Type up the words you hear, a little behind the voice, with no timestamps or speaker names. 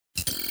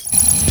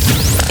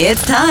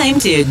It's time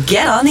to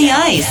get on the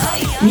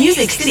ice.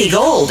 Music City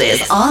Gold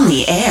is on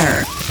the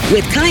air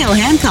with Kyle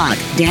Hancock,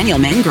 Daniel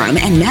Mangrum,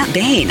 and Matt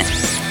Bain.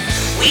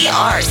 We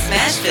are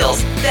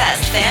Smashville's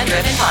best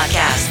fan-driven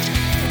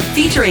podcast,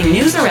 featuring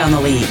news around the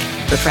league,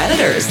 the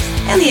Predators,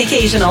 and the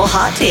occasional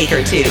hot take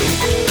or two.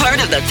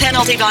 Part of the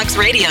Penalty Box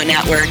Radio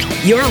Network,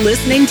 you're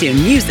listening to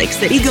Music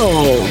City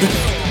Gold.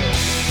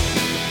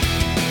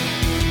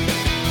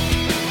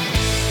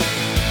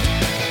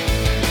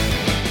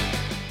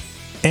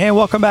 And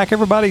welcome back,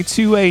 everybody,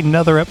 to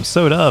another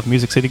episode of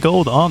Music City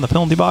Gold on the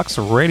Penalty Box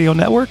Radio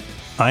Network.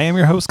 I am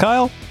your host,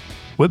 Kyle.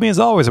 With me, as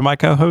always, are my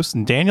co-hosts,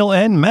 Daniel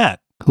and Matt.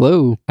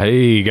 Hello.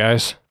 Hey,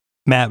 guys.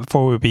 Matt,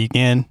 before we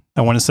begin,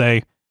 I want to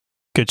say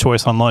good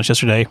choice on lunch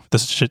yesterday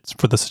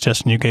for the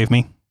suggestion you gave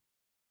me.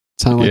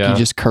 Sounded like you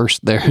just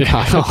cursed there,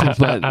 Kyle,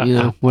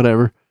 but,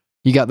 whatever.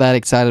 You got that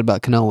excited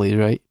about cannolis,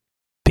 right?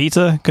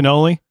 Pizza,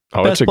 cannoli.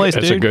 Oh, it's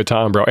a good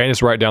time, bro. And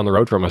it's right down the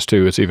road from us,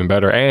 too. It's even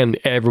better. And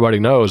everybody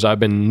knows I've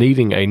been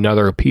needing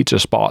another pizza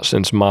spot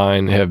since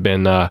mine have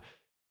been,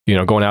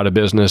 going out of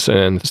business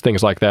and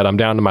things like that. I'm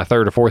down to my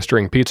third or fourth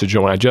string pizza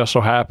joint. I just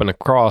so happened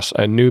across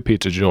a new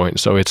pizza joint.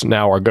 So it's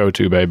now our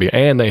go-to, baby.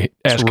 And they,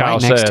 as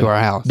Kyle said, to our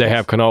house. They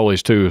have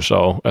cannolis, too.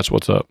 So that's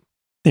what's up.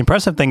 The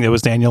impressive thing, though,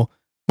 was Daniel,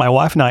 my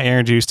wife and I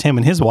introduced him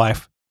and his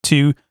wife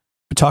to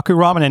Butaku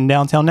Ramen in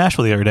downtown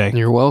Nashville the other day.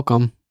 You're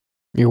welcome.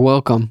 You're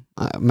welcome.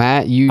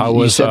 Matt, you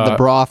said the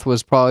broth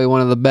was probably one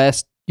of the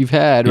best you've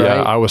had, right?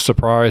 Yeah, I was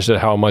surprised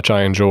at how much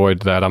I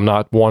enjoyed that. I'm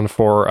not one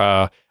for,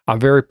 I'm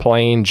very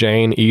plain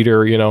Jane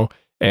eater,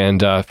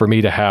 and for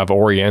me to have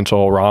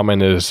Oriental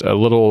ramen is a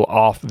little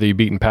off the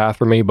beaten path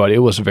for me, but it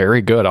was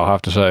very good, I'll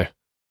have to say.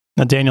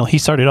 Now, Daniel, he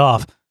started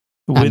off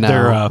with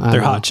their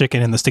hot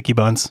chicken and the sticky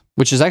buns.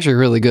 Which is actually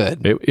really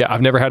good.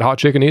 I've never had hot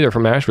chicken either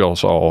from Nashville,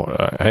 so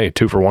hey,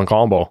 2-for-1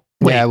 combo.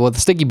 Yeah, well, the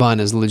sticky bun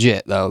is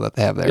legit, though, that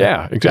they have there.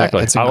 Yeah,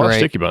 exactly. I love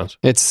sticky buns.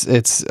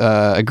 It's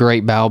a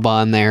great bao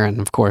bun there, and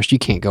of course, you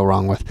can't go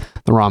wrong with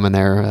the ramen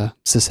there.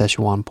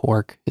 Szechuan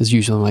pork is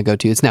usually my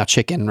go-to. It's now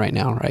chicken right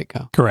now, right,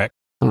 Kyle? Correct.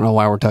 I don't know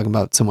why we're talking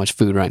about so much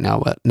food right now,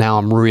 but now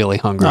I'm really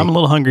hungry. I'm a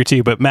little hungry,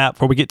 too, but Matt,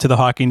 before we get to the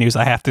hockey news,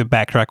 I have to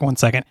backtrack 1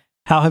 second.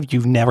 How have you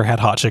never had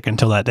hot chicken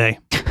until that day?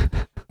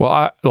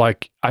 Well,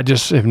 I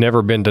just have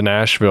never been to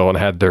Nashville and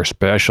had their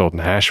special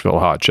Nashville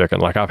hot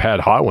chicken. Like, I've had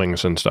hot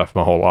wings and stuff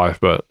my whole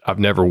life, but I've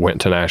never went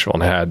to Nashville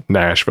and had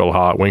Nashville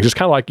hot wings. It's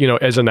kind of like,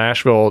 as a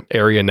Nashville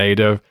area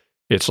native,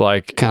 it's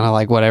like... kind of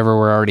like whatever,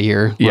 we're already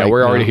here. Yeah,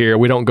 we're already here.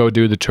 We don't go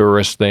do the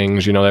tourist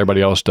things,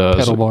 everybody else does.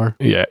 Pedal bar.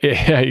 Yeah,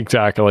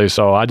 exactly.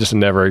 So I just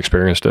never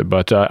experienced it,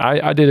 but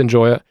I did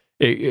enjoy it.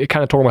 It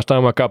kind of tore my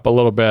stomach up a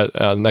little bit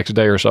the next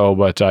day or so,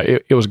 but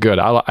it was good.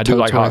 I do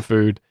like hot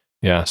food.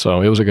 Yeah,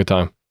 so it was a good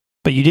time.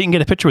 But you didn't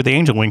get a picture with the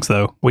Angel Wings,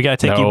 though. We got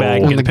to take you back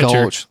and get a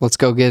picture. Gulch. Let's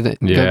go get it.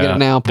 Yeah. Go get it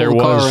now. Pull the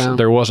car around.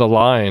 There was a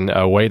line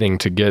waiting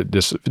to get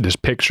this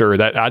picture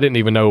that I didn't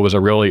even know was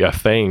really a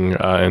thing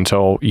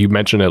until you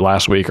mentioned it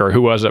last week. Or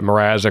who was it?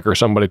 Mrazek or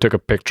somebody took a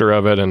picture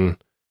of it. And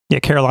yeah,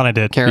 Carolina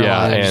did.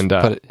 And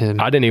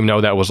I didn't even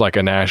know that was like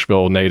a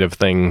Nashville native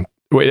thing.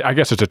 I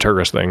guess it's a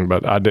tourist thing,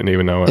 but I didn't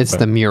even know it. It's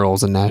the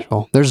murals in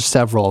Nashville. There's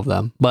several of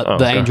them, but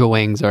the Angel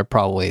Wings are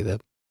probably the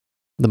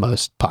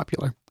most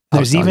popular.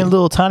 There's even a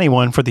little tiny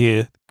one for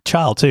the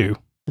child, too.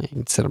 You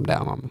can sit them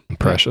down on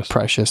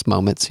precious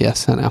moments.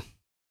 Yes, I know.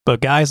 But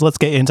guys, let's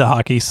get into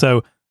hockey.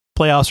 So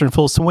playoffs are in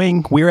full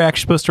swing. We were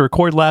actually supposed to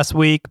record last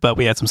week, but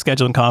we had some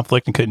scheduling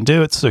conflict and couldn't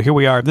do it. So here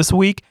we are this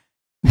week.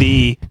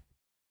 Would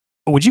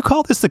you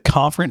call this the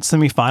conference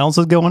semifinals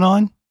is going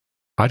on?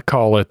 I'd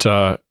call it...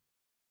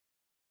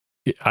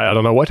 I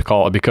don't know what to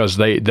call it because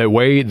the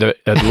way the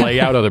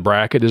layout of the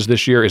bracket is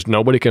this year is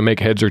nobody can make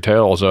heads or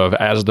tails of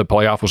as the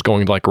playoff was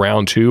going like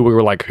round 2. We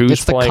were like,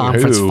 who's playing who?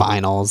 It's the conference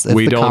finals.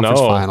 We don't know.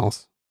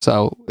 Finals.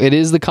 So it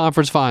is the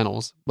conference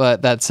finals.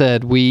 But that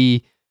said,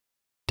 we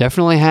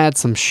definitely had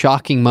some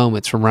shocking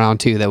moments from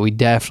round 2 that we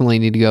definitely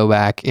need to go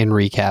back and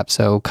recap.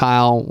 So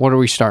Kyle, what are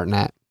we starting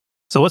at?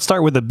 So let's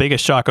start with the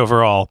biggest shock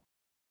overall.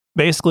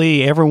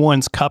 Basically,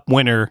 everyone's cup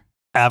winner,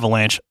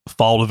 Avalanche,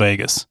 fall to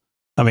Vegas.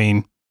 I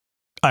mean,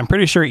 I'm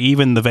pretty sure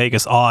even the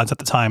Vegas odds at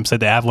the time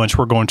said the Avalanche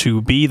were going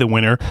to be the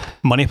winner.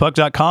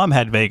 MoneyPuck.com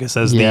had Vegas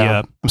as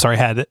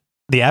had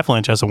the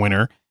Avalanche as a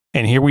winner.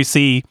 And here we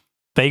see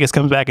Vegas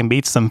comes back and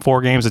beats them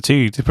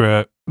 4-2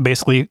 to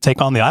basically take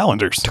on the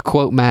Islanders. To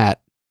quote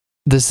Matt,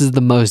 this is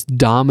the most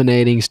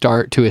dominating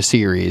start to a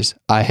series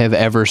I have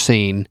ever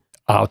seen.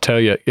 I'll tell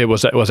you, it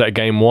was at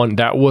game 1.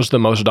 That was the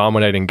most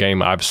dominating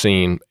game I've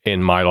seen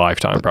in my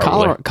lifetime,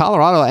 probably.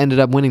 Colorado ended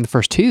up winning the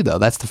first 2, though.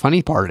 That's the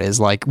funny part is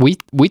like we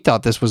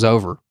thought this was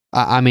over.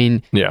 I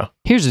mean,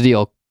 here's the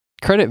deal.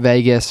 Credit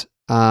Vegas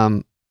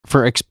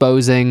for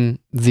exposing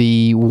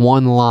the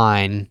one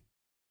line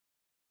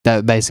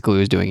that basically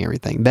was doing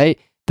everything.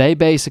 They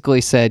basically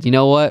said, you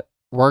know what?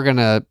 We're going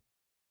to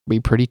be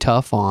pretty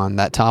tough on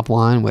that top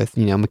line with,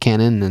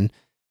 McKinnon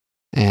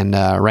and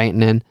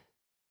Rantanen.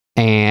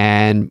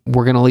 And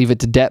we're going to leave it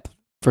to depth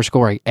for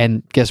scoring.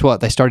 And guess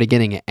what? They started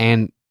getting it.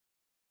 And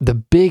the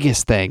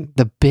biggest thing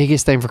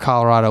for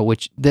Colorado,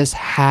 which this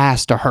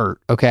has to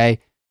hurt, okay?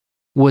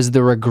 was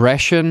the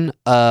regression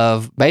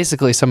of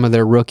basically some of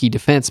their rookie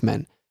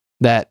defensemen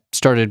that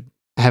started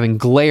having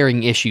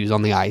glaring issues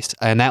on the ice.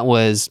 And that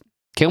was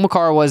Cale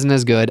Makar wasn't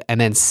as good,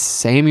 and then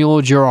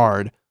Samuel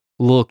Girard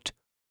looked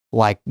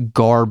like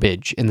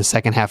garbage in the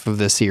second half of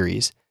the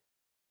series.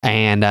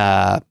 And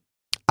I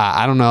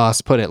don't know how else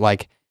to put it.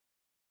 Like,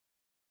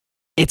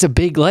 it's a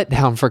big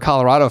letdown for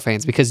Colorado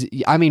fans because,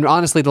 I mean,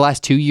 honestly, the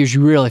last 2 years,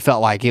 you really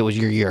felt like it was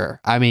your year.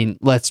 I mean,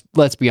 let's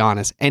be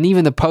honest. And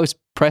even the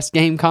post-press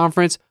game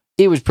conference,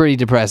 it was pretty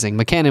depressing.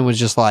 McKinnon was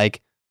just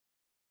like,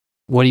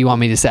 what do you want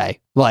me to say?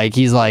 Like,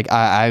 he's like,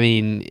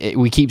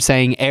 we keep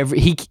saying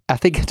I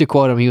think to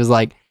quote him, he was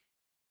like,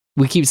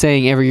 we keep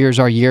saying every year's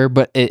our year,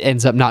 but it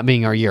ends up not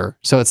being our year.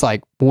 So it's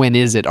like, when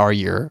is it our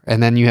year?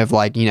 And then you have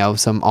like,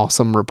 some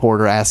awesome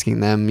reporter asking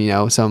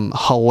them, some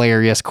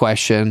hilarious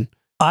question.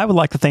 I would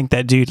like to think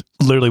that dude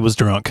literally was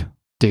drunk.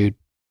 Dude,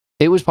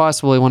 it was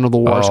possibly one of the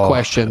worst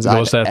questions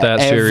I'd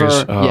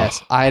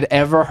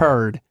ever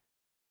heard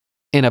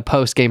in a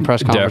post-game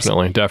press conference.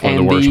 Definitely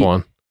the worst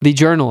one. The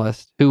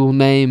journalist who will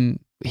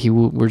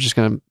we're just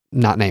going to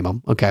not name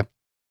him, okay,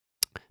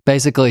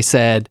 basically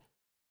said,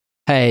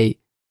 hey,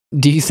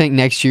 do you think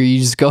next year you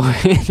just go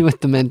in with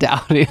the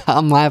mentality?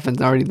 I'm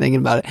laughing already thinking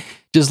about it.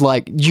 Just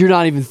like, you're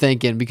not even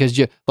thinking because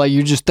you're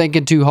just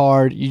thinking too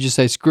hard. You just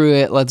say, screw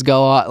it, let's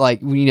go,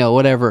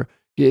 whatever.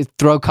 You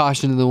throw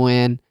caution to the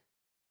wind.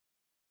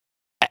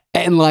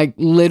 And like,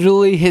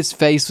 literally his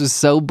face was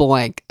so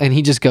blank and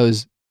he just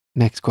goes,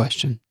 next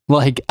question.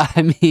 Like,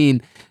 I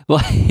mean,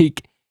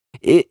 like,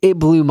 it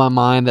blew my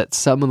mind that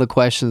some of the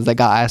questions that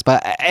got asked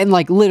and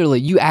like, literally,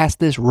 you ask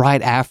this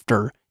right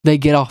after they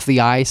get off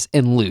the ice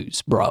and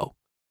lose, bro.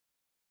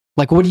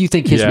 Like, what do you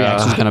think his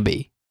reaction is going to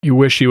be? You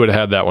wish you would have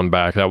had that one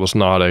back. That was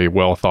not a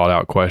well thought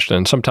out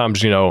question.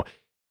 Sometimes,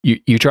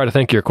 you try to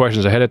think your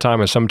questions ahead of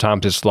time, and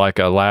sometimes it's like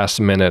a last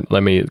minute,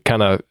 let me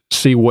kind of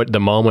see what the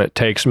moment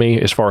takes me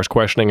as far as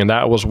questioning. And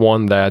that was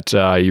one that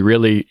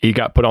he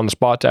got put on the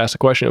spot to ask the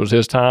question. It was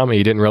his time.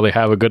 He didn't really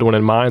have a good one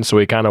in mind, so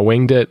he kind of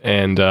winged it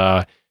and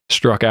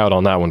struck out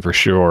on that one for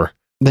sure.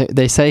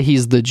 They say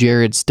he's the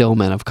Jared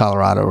Stillman of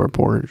Colorado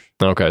reporters.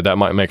 Okay, that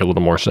might make a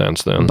little more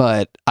sense then.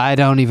 But I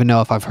don't even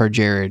know if I've heard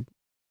Jared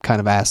kind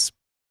of ask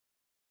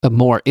a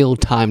more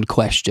ill-timed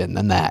question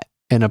than that.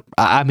 And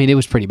I mean, it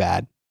was pretty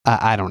bad.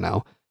 I don't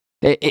know.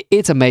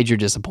 It's a major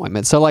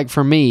disappointment. So, like,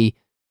 for me,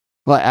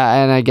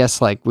 and I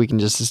guess like we can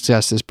just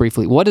discuss this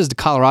briefly. What does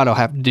Colorado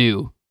have to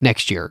do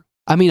next year?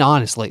 I mean,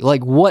 honestly,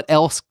 like, what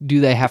else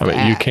do they have to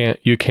add?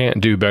 You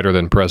can't do better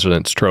than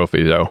President's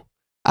Trophy, though.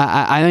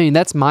 I mean,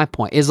 that's my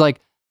point. Is like,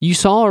 you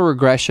saw a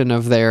regression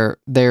of their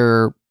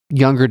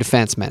younger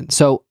defensemen.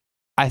 So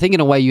I think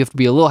in a way you have to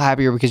be a little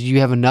happier because you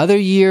have another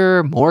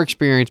year, more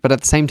experience, but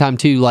at the same time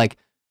too, like,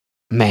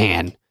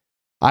 man,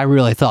 I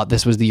really thought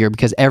this was the year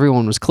because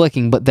everyone was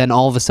clicking, but then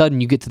all of a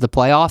sudden you get to the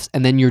playoffs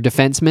and then your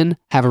defensemen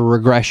have a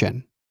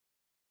regression.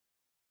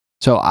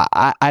 So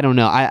I don't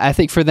know. I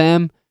think for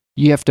them,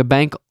 you have to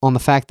bank on the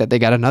fact that they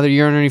got another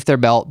year underneath their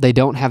belt. They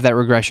don't have that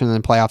regression in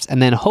the playoffs.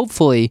 And then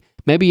hopefully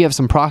maybe you have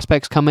some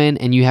prospects come in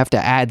and you have to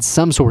add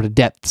some sort of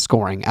depth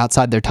scoring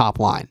outside their top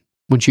line.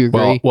 Wouldn't you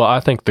agree? Well, I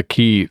think the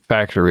key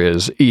factor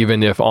is,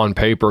 even if on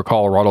paper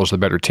Colorado's the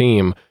better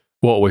team,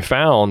 what we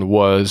found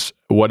was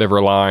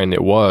whatever line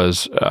it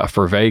was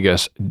for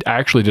Vegas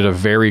actually did a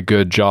very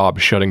good job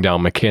shutting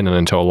down McKinnon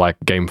until like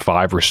game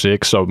 5 or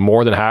 6. So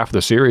more than half of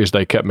the series,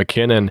 they kept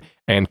McKinnon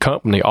and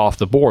company off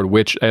the board,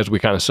 which, as we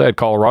kind of said,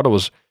 Colorado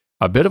was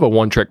a bit of a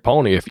one-trick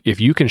pony.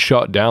 If you can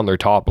shut down their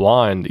top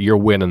line, you're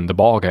winning the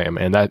ball game,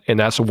 and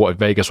that's what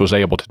Vegas was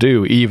able to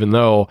do. Even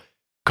though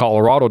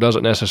Colorado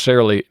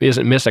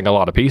isn't missing a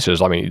lot of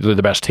pieces. I mean, they're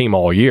the best team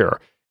all year.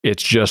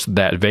 It's just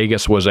that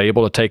Vegas was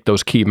able to take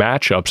those key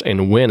matchups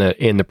and win it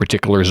in the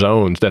particular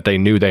zones that they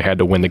knew they had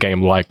to win the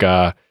game. Like,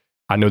 I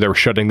know they were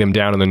shutting them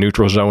down in the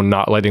neutral zone,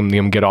 not letting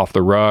them get off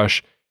the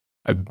rush.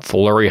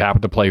 Fleury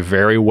happened to play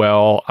very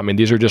well. I mean,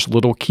 these are just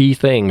little key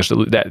things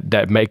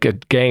that make a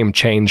game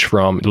change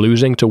from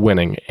losing to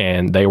winning,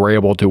 and they were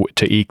able to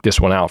eke this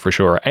one out for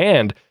sure.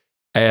 And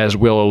as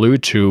we'll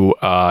allude to,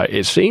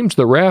 it seems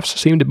the refs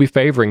seem to be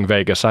favoring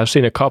Vegas. I've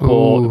seen a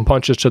couple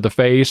punches to the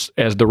face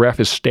as the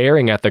ref is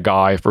staring at the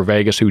guy for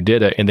Vegas who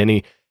did it, and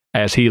then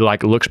as he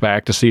looks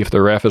back to see if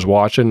the ref is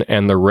watching,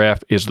 and the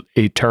ref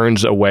he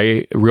turns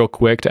away real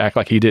quick to act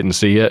like he didn't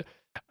see it.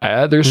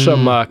 There's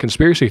some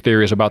conspiracy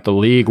theories about the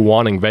league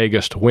wanting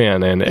Vegas to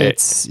win, and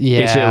it's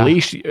at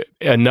least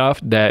enough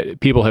that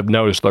people have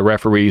noticed the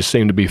referees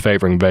seem to be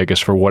favoring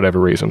Vegas for whatever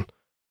reason.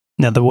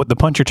 Now, the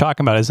punch you're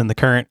talking about is in the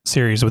current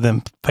series with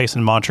them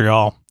facing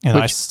Montreal. And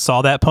I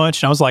saw that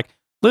punch, and I was like,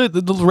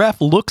 the ref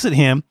looks at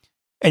him,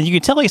 and you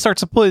can tell he starts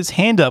to put his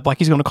hand up like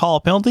he's going to call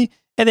a penalty,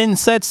 and then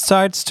instead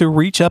starts to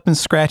reach up and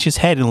scratch his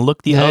head and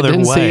look the other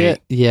way. See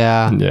it.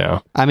 Yeah. Yeah.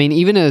 I mean,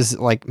 even as,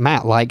 like,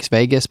 Matt likes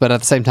Vegas, but at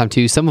the same time,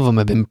 too, some of them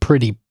have been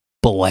pretty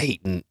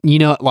blatant.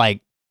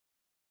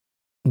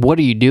 what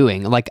are you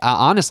doing? Like,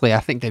 honestly, I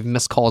think they've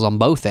missed calls on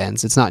both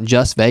ends. It's not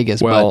just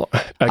Vegas. Well,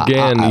 but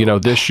again,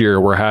 this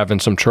year we're having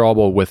some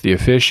trouble with the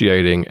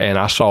officiating, and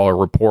I saw a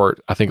report,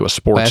 I think it was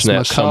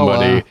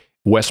Sportsnet,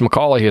 Wes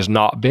McCauley has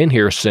not been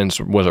here since,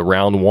 was it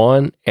round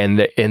 1? And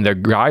the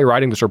guy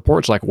writing this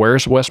report's like,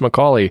 where's Wes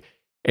McCauley?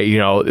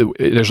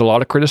 There's a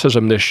lot of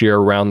criticism this year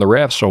around the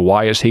refs, so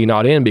why is he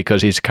not in?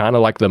 Because he's kind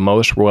of like the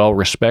most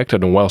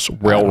well-respected and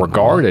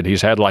well-regarded.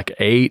 He's had like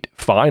 8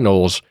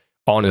 finals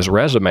on his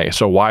resume,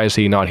 so why is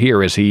he not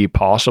here? Is he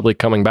possibly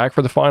coming back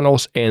for the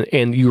finals?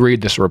 And you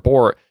read this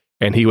report,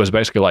 and he was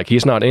basically like,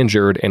 he's not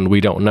injured, and we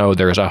don't know.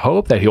 There's a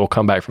hope that he'll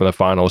come back from the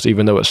finals,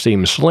 even though it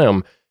seems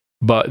slim.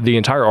 But the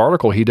entire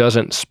article, he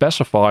doesn't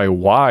specify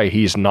why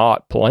he's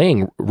not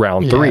playing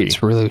round 3.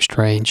 It's really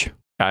strange.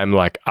 I'm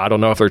like, I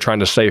don't know if they're trying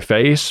to save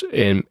face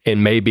and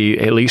maybe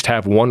at least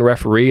have one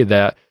referee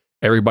that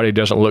everybody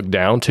doesn't look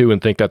down to and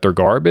think that they're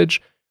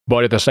garbage.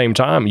 But at the same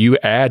time, you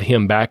add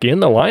him back in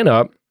the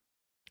lineup,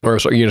 or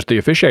the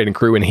officiating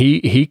crew, and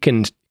he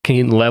can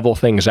level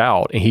things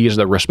out. And he is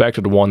the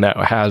respected one that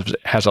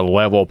has a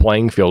level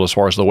playing field as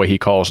far as the way he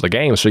calls the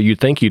game. So you'd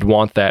think you'd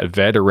want that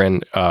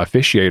veteran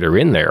officiator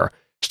in there.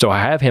 So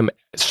I have him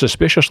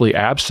suspiciously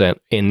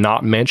absent and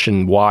not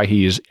mention why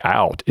he's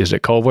out. Is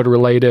it COVID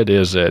related?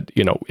 Is it,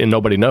 and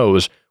nobody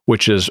knows,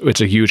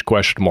 it's a huge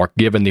question mark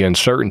given the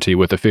uncertainty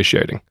with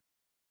officiating.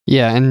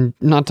 Yeah, and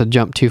not to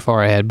jump too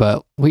far ahead,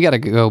 but we got to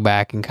go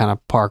back and kind of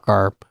park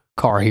our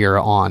car here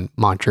on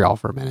Montreal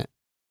for a minute.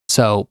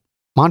 So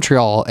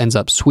Montreal ends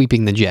up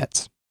sweeping the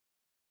Jets,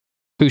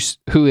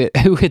 who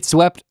had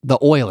swept the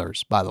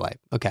Oilers, by the way.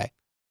 Okay.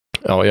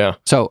 Oh, yeah.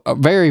 So a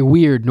very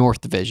weird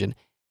North Division.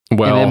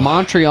 Well, and then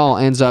Montreal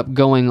ends up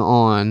going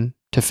on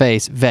to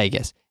face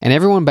Vegas. And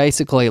everyone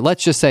basically,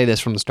 let's just say this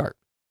from the start.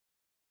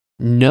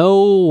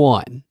 No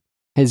one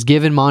has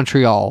given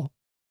Montreal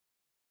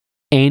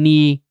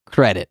any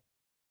credit.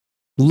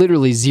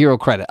 Literally 0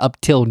 credit up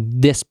till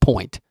this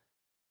point.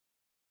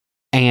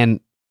 And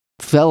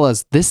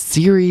fellas, this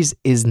series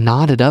is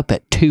knotted up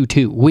at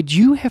 2-2. Would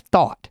you have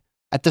thought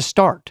at the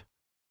start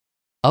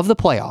of the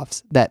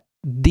playoffs that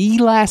the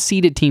last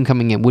seeded team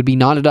coming in would be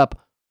knotted up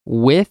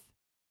with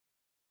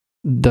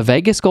the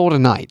Vegas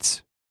Golden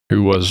Knights,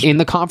 who was in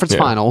the conference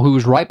final, who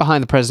was right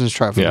behind the President's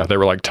Trophy? Yeah, they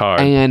were like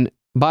tied. And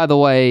by the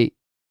way,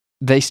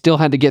 they still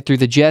had to get through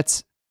the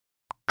Jets,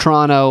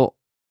 Toronto,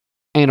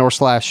 and or /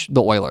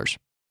 the Oilers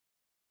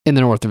in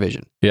the North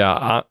Division.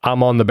 Yeah,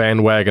 I'm on the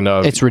bandwagon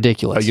of... It's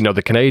ridiculous.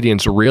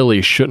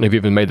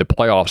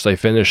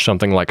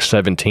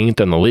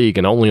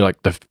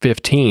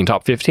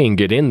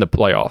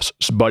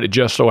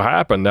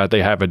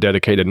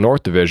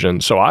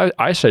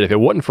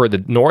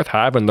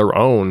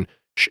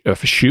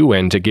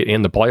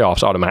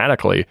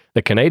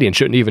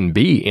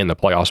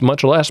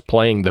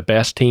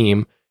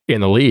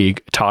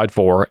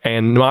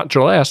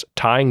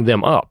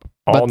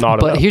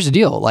 here's the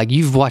deal. Like,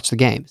 you've watched the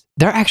games.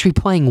 They're actually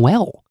playing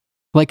well.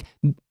 Like,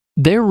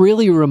 they're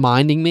really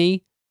reminding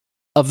me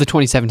of the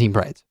 2017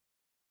 Preds.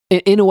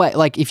 In a way,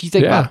 like, if you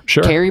think about it,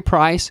 sure. Carey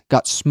Price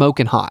got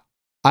smoking hot.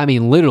 I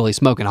mean, literally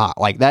smoking hot.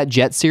 Like, that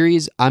Jet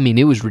series, I mean,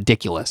 it was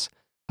ridiculous.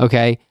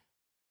 Okay?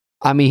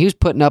 I mean, he was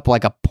putting up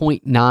like a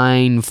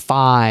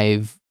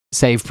 .95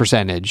 save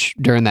percentage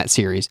during that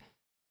series.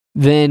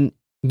 Then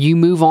you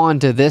move on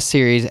to this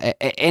series,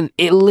 and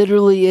it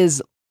literally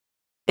is...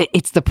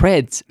 It's the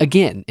Preds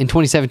again in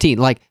 2017.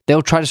 Like,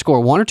 they'll try to score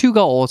 1 or 2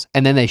 goals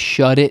and then they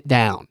shut it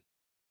down.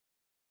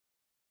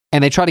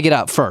 And they try to get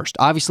out first.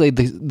 Obviously,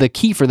 the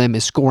key for them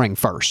is scoring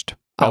first.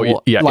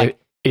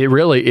 It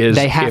really is.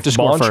 They have to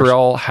score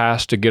Montreal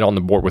has to get on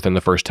the board within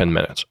the first 10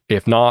 minutes.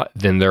 If not,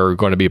 then they're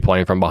going to be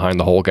playing from behind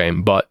the whole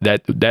game. But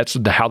that's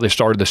how they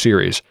started the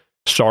series.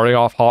 Starting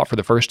off hot for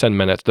the first 10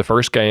 minutes. The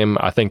first game,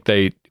 I think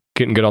they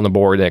couldn't get on the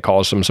board. That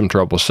caused them some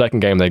trouble. Second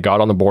game, they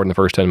got on the board in the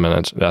first 10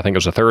 minutes. I think it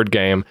was the third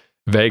game.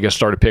 Vegas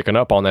started picking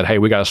up on that. Hey,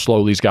 we got to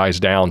slow these guys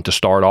down to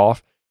start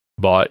off.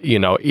 But,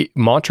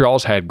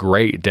 Montreal's had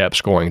great depth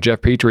scoring.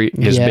 Jeff Petrie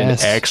has been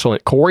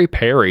excellent. Corey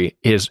Perry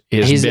he's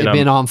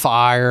been on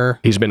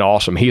fire. He's been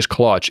awesome. He's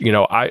clutch.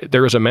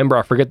 There was a member,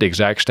 I forget the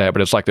exact stat,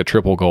 but it's like the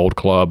Triple Gold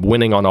Club,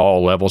 winning on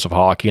all levels of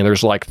hockey. And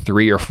there's like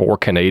 3 or 4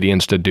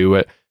 Canadians to do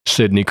it.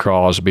 Sidney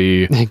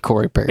Crosby. And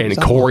Corey Perry.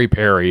 And Corey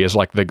Perry is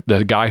like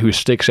the guy who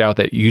sticks out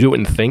that you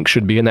wouldn't think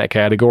should be in that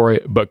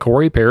category. But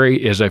Corey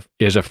Perry is a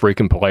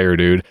freaking player,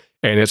 dude.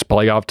 And it's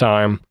playoff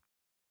time.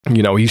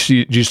 Did you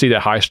see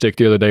that high stick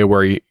the other day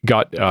where he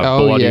got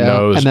bloody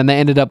nose? And then they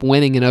ended up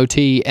winning in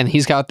OT, and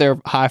he's got their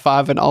high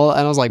five and all.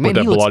 And I was like, man,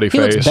 he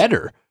looks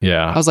better.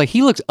 Yeah. I was like,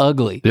 he looks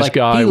ugly. This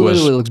guy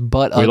literally looks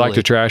butt ugly. We like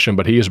to trash him,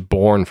 but he is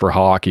born for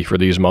hockey for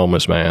these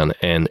moments, man.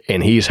 And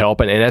he's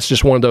helping. And that's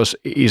just one of those.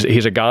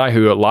 He's a guy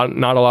who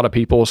not a lot of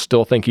people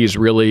still think he's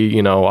really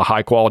a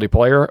high quality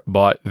player,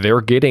 but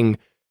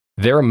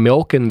they're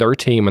milking their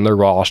team and their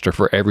roster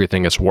for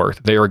everything it's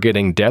worth. They are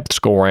getting depth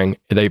scoring.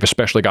 They've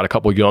especially got a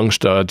couple young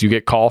studs. You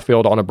get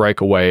Caulfield on a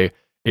breakaway,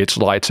 it's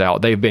lights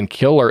out. They've been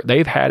killer.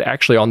 They've had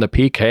actually on the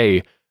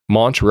PK,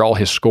 Montreal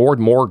has scored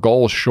more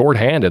goals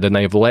shorthanded than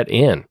they've let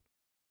in.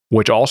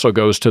 which also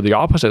goes to the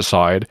opposite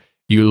side.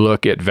 You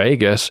look at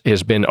Vegas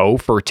has been 0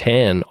 for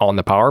 10 on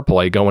the power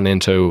play going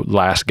into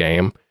last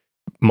game.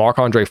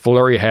 Marc-Andre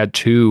Fleury had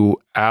 2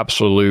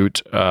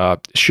 absolute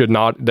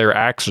they're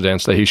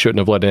accidents that he shouldn't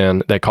have let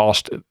in. They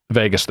cost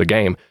Vegas the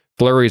game.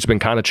 Fleury's been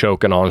kind of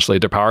choking, honestly.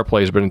 Their power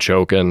play has been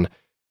choking.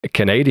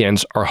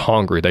 Canadians are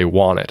hungry. They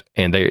want it.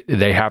 And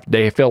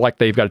they feel like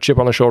they've got a chip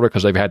on their shoulder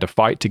because they've had to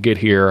fight to get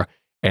here,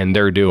 and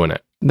they're doing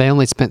it. They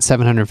only spent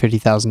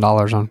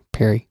 $750,000 on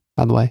Perry,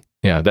 by the way.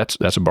 Yeah, that's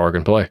a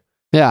bargain play.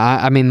 Yeah,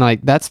 I mean,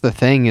 like, that's the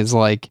thing is,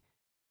 like,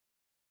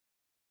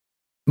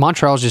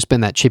 Montreal's just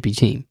been that chippy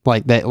team.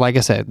 Like I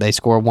said, they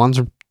score once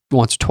or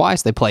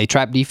twice. They play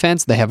trap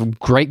defense. They have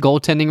great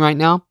goaltending right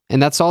now,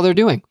 and that's all they're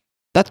doing.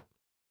 That's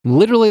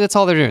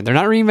all they're doing. They're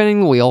not reinventing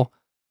the wheel.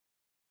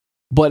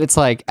 But it's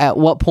like, at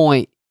what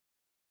point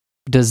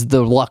does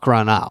the luck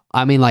run out?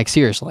 I mean, like,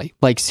 seriously,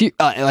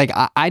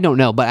 I don't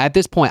know. But at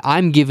this point,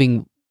 I'm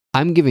giving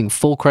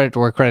full credit to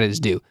where credit is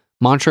due.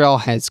 Montreal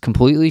has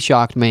completely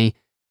shocked me.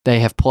 They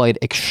have played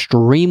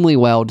extremely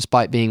well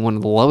despite being one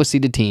of the lowest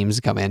seeded teams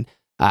to come in.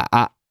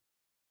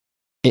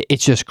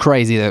 It's just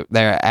crazy that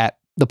they're at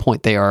the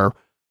point they are.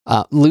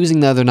 Losing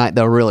the other night,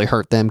 they'll really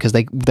hurt them because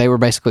they were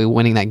basically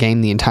winning that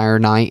game the entire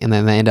night, and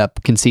then they end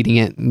up conceding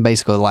it in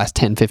basically the last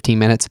 10, 15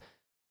 minutes.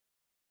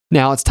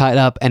 Now it's tied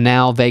up, and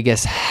now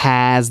Vegas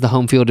has the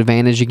home field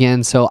advantage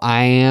again. So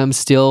I am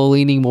still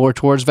leaning more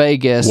towards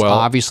Vegas,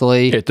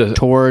 obviously,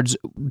 towards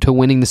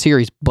winning the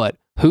series. But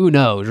who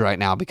knows right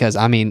now? Because,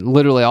 I mean,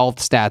 literally all the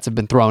stats have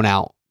been thrown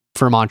out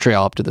for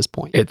Montreal up to this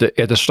point. At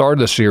the start of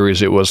the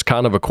series, it was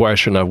kind of a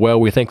question of, well,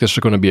 we think this is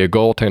going to be a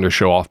goaltender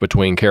show-off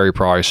between Carey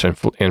Price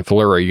and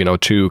Fleury,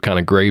 2 kind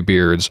of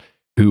graybeards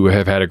who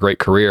have had a great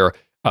career.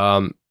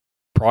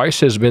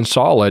 Price has been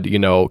solid,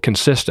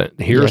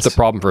 consistent. Here's the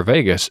problem for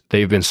Vegas.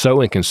 They've been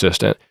so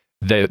inconsistent.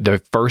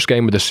 The first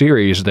game of the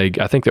series,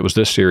 I think that was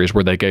this series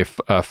where they gave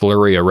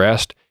Fleury a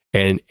rest,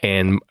 and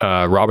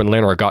Robin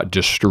Lehner got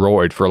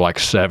destroyed for like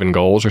 7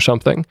 goals or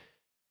something.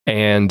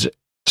 And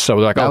so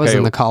like, that was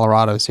in the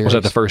Colorado series. Was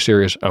that the first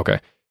series? Okay.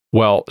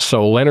 Well,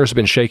 so Lehner's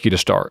been shaky to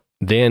start.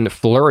 Then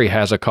Fleury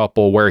has a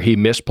couple where he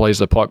misplays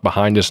the puck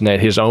behind his net.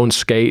 His own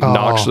skate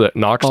knocks the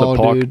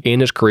puck in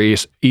his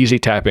crease, easy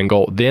tap in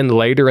goal. Then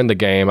later in the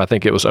game, I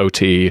think it was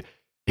OT,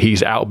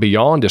 he's out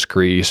beyond his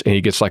crease and he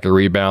gets like a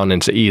rebound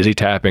and it's an easy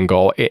tap in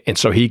goal. And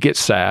so he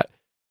gets sat.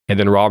 And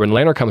then Robin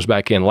Lehner comes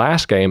back in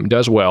last game,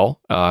 does well.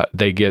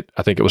 They get,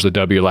 I think it was the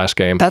W last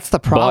game. That's the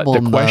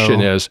problem. But the question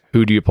is,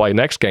 who do you play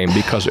next game?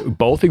 Because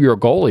both of your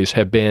goalies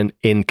have been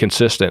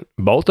inconsistent.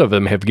 Both of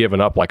them have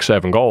given up like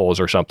 7 goals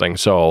or something.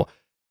 So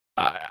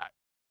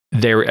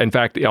they're, in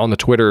fact, on the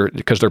Twitter,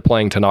 because they're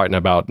playing tonight in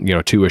about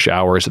 2-ish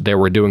hours, they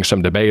were doing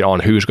some debate on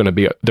who's going to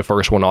be the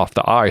first one off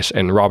the ice.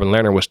 And Robin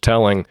Lehner was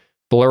telling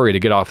Fleury to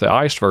get off the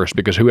ice first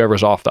because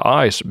whoever's off the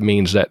ice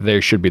means that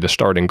they should be the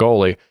starting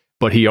goalie.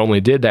 But he only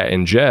did that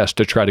in jest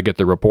to try to get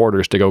the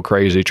reporters to go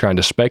crazy, trying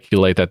to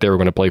speculate that they were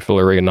going to play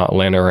Fleury and not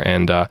Lehner.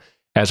 And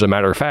as a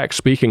matter of fact,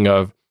 speaking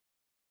of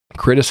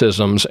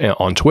criticisms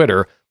on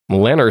Twitter,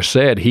 Lehner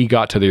said he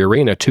got to the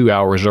arena 2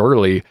 hours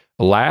early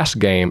last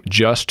game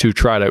just to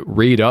try to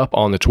read up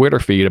on the Twitter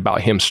feed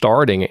about him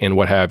starting and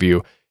what have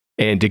you,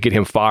 and to get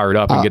him fired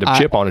up and get a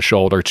chip on his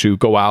shoulder to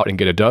go out and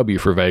get a W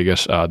for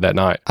Vegas that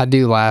night. I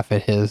do laugh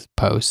at his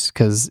posts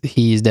because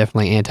he's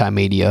definitely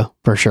anti-media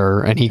for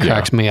sure, and he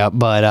cracks me up.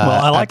 But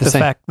I like the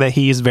fact that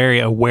he's very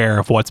aware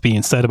of what's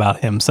being said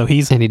about him. So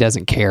he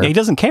doesn't care. He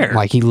doesn't care.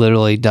 Like, he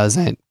literally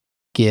doesn't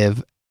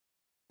give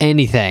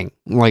anything.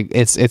 Like,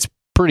 it's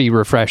pretty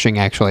refreshing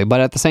actually.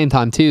 But at the same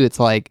time too, it's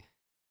like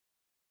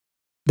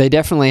they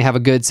definitely have a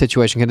good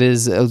situation. It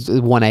is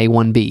 1A,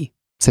 1B.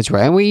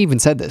 situation. And we even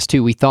said this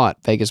too. We thought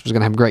Vegas was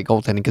going to have great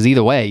goaltending because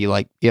either way, you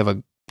have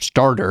a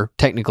starter,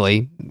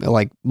 technically,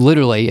 like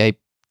literally a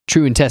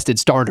true and tested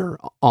starter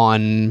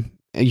on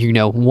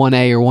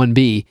 1A or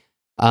 1B.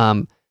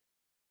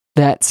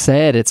 That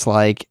said, it's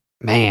like,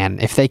 man,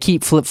 if they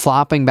keep flip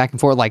flopping back and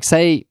forth, like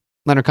say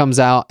Leonard comes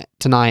out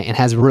tonight and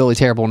has a really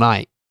terrible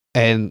night,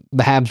 and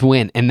the Habs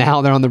win, and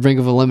now they're on the brink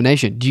of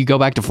elimination. Do you go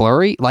back to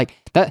Fleury? Like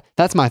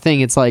that's my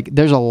thing. It's like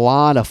there's a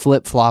lot of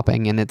flip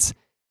flopping, and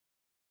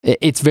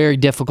it's very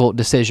difficult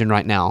decision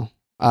right now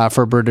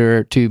for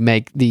Brodeur to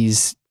make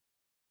these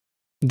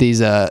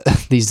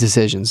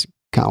decisions.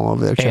 Kind of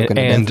over there choking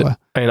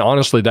and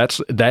honestly,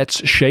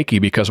 that's shaky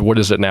because what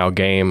is it now?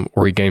 Game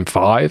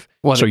 5.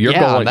 Well, so you're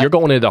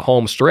going into the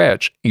home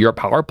stretch. Your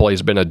power play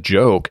has been a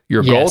joke.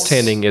 Your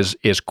goaltending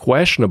is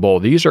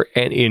questionable. These are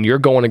and you're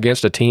going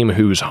against a team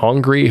who's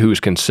hungry, who's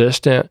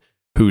consistent,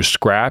 who's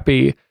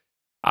scrappy.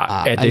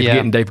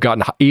 And they've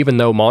gotten, even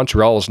though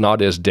Montreal is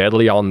not as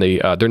deadly on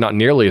the, they're not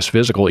nearly as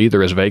physical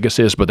either as Vegas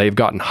is, but they've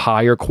gotten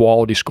higher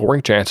quality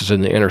scoring chances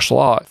in the inner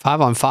slot.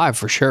 5-on-5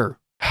 for sure.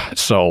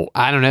 So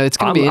I don't know. It's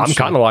going to be interesting.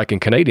 I'm kind of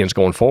liking Canadians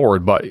going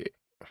forward, but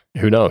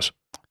who knows?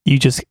 You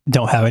just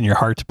don't have it in your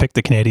heart to pick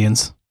the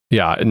Canadians.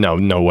 Yeah,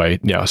 no way.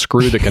 Yeah,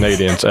 screw the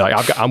Canadians.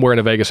 I'm wearing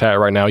a Vegas hat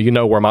right now. You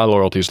know where my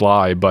loyalties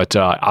lie, but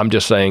I'm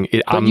just saying.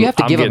 You have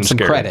to give them some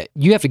credit.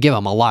 You have to give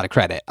them a lot of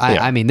credit.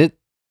 I mean,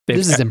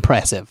 This is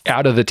impressive.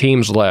 Out of the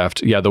teams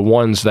left, the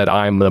ones that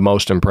I'm the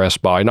most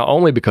impressed by, not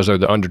only because they're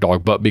the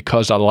underdog, but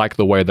because I like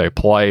the way they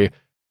play.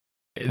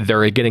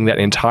 They're getting that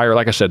entire,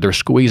 like I said, they're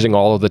squeezing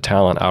all of the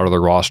talent out of the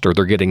roster.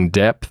 They're getting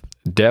depth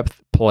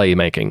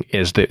playmaking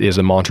is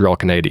the Montreal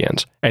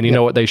Canadiens. And you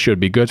know what? They should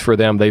be good for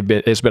them.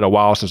 It's been a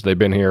while since they've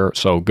been here,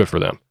 so good for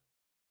them.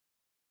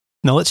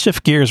 Now let's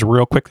shift gears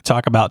real quick to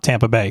talk about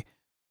Tampa Bay.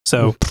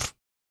 So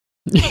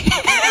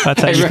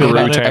that's how you feel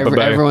about it.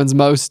 Everyone's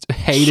most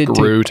hated.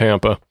 Screw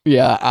Tampa.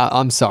 Yeah,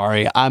 I'm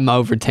sorry. I'm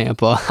over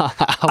Tampa.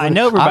 I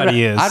know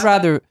everybody is. I'd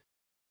rather.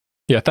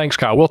 Yeah, thanks,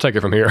 Kyle. We'll take it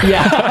from here.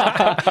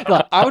 Yeah,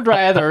 look, I would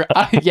rather.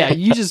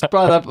 You just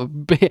brought up a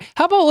bit.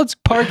 How about let's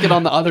park it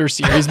on the other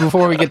series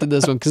before we get to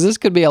this one, because this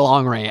could be a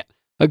long rant.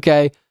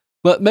 Okay,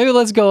 but maybe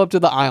let's go up to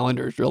the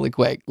Islanders really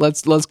quick.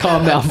 Let's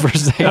calm down for a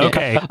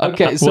second.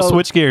 Okay. So we'll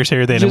switch gears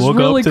here then, and we'll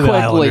go up to the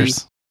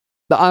Islanders.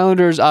 The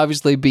Islanders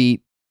obviously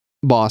beat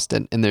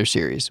Boston in their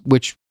series,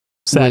 which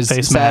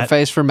sad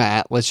face for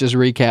Matt. Let's just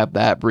recap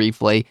that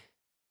briefly.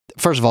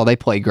 First of all, they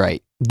played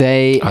great.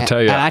 I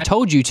tell you, and I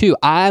told you too.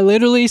 I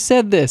literally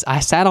said this. I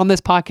sat on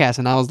this podcast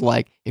and I was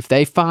like, if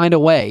they find a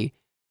way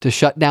to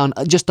shut down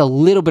just a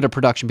little bit of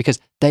production, because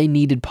they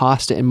needed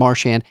Pasta and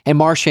Marchand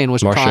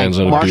was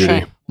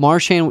trying.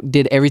 Marchand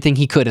did everything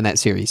he could in that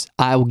series.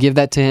 I will give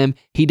that to him.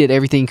 He did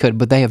everything he could,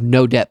 but they have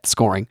no depth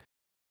scoring.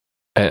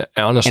 And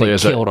honestly,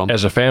 as a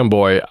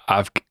fanboy,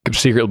 I've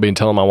secretly been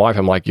telling my wife,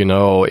 I'm like,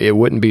 it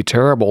wouldn't be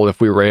terrible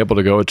if we were able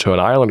to go to an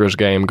Islanders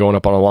game going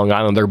up on a Long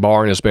Island. Their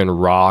barn has been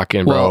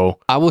rocking, bro.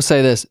 I will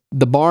say this.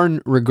 The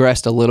barn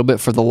regressed a little bit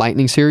for the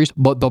Lightning series,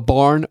 but the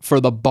barn for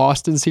the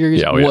Boston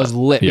series was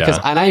lit. Because,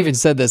 and I even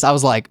said this, I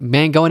was like,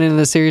 man, going into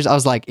the series, I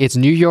was like, it's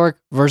New York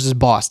versus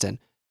Boston.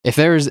 If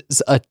there's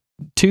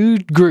two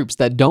groups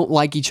that don't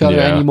like each other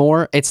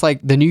anymore, it's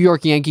like the New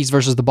York Yankees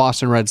versus the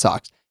Boston Red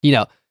Sox,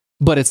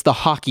 but it's the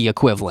hockey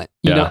equivalent.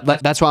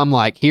 That's why I'm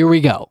like, here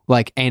we go.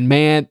 And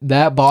man,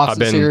 that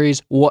Boston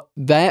series,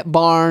 that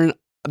barn,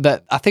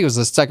 that I think it was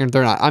the second or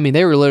third night. I mean,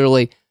 they were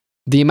literally,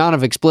 the amount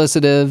of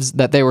explicitives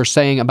that they were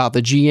saying about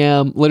the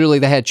GM, literally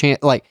they had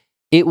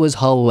it was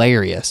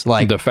hilarious.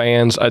 The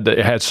fans,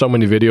 they had so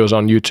many videos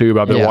on YouTube.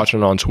 I've been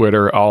watching on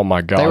Twitter. Oh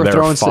my God, they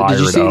were fired up. Did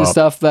you see the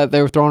stuff that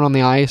they were throwing on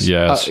the ice?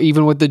 Yes.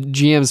 Even with the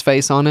GM's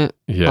face on it?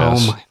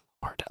 Yes. Oh my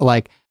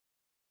Lord.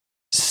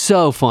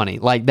 So funny.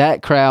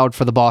 That crowd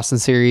for the Boston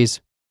series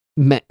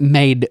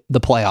made the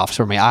playoffs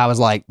for me. I was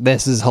like,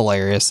 this is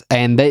hilarious.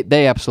 And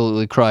they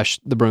absolutely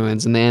crushed the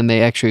Bruins. And then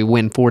they actually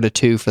win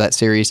 4-2 for that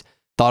series.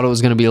 Thought it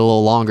was going to be a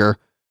little longer,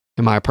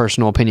 in my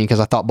personal opinion, because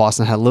I thought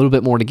Boston had a little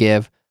bit more to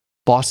give.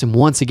 Boston,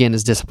 once again,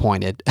 is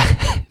disappointed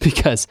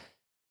because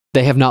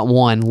they have not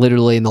won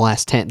literally in the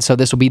last 10. So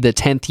this will be the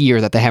 10th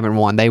year that they haven't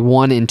won. They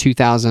won in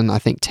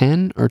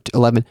 2010 or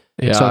 11.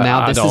 Yeah, so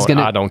now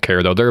I don't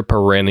care though. They're a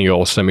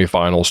perennial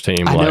semifinals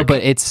team. I know,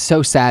 but it's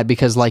so sad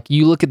because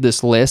you look at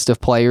this list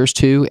of players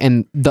too,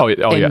 and their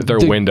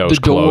window's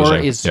closing. The door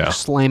is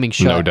slamming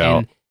shut. No doubt.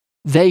 And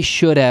they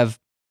should have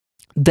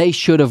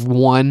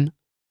won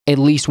at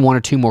least one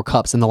or two more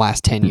cups in the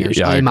last 10 years,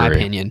 in my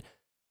opinion.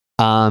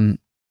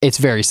 It's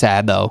very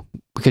sad though,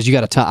 because you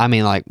got to are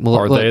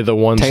they the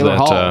ones Taylor that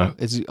Hall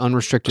is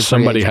unrestricted?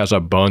 Somebody has a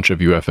bunch of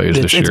UFAs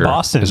this year. It's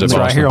Boston. Is it Boston?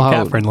 Right here on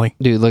Cap Friendly.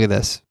 Dude, look at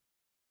this.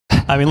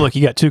 I mean, look,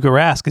 you got Tuukka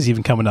Rask is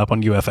even coming up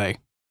on UFA.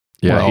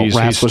 Yeah, he's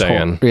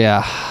staying.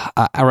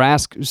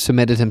 Rask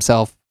submitted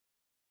himself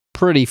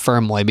pretty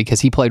firmly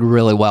because he played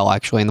really well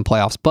actually in the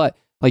playoffs. But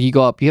you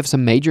go up, you have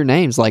some major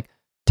names like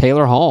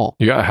Taylor Hall.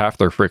 You got half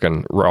their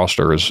freaking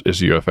roster is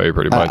UFA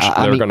pretty much.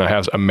 They're going to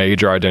have a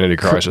major identity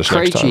crisis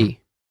next time.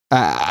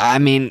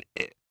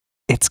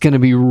 It's going to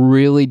be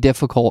really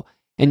difficult,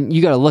 and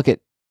you got to look at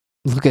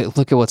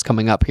what's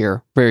coming up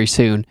here very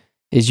soon.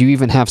 Is you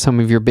even have some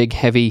of your big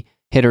heavy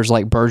hitters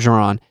like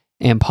Bergeron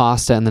and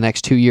Pasta in the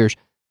next 2 years.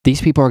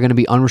 These people are going to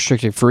be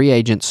unrestricted free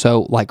agents,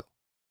 so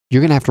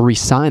you're going to have to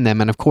re-sign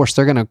them, and of course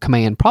they're going to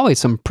command probably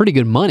some pretty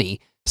good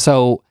money.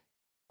 So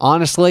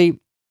honestly,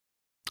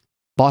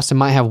 Boston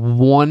might have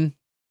one,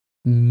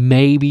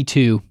 maybe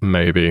 2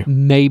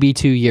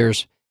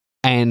 years,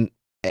 and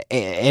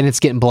it's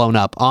getting blown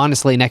up.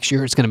 Honestly, next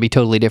year it's going to be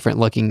totally different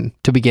looking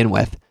to begin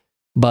with.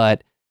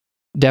 But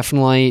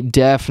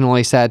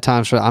definitely sad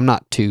times for. I'm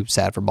not too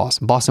sad for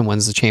Boston. Boston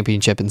wins the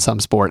championship in some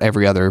sport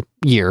every other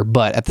year,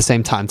 but at the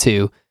same time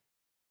too,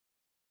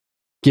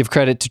 give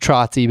credit to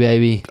Trotzy,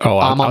 baby.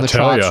 I'm on the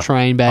Trotz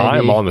train, baby.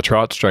 I'm on the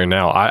Trotz train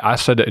now. I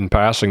said it in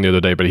passing the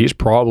other day, but he's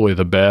probably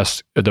the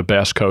best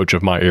coach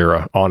of my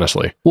era,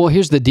 honestly. Well,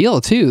 here's the deal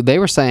too. They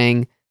were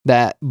saying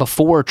that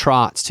before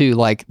Trotz too,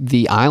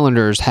 the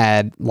Islanders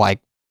had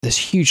this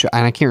huge,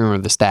 and I can't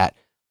remember the stat,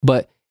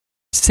 but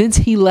since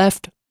he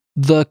left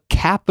the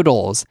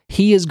Capitals,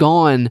 he has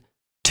gone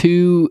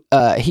to,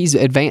 he's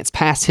advanced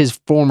past his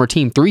former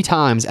team 3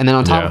 times, and then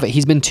on top of it,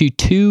 he's been to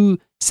 2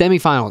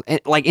 semifinals,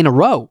 in a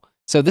row.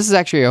 So this is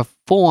actually a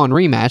full-on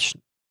rematch,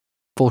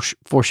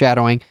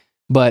 foreshadowing,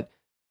 but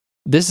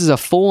this is a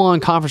full-on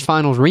conference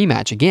finals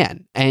rematch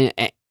again, and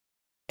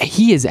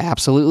he is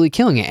absolutely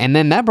killing it. And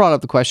then that brought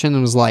up the question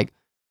and was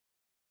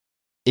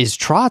is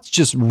Trotz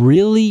just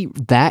really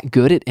that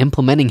good at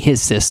implementing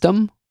his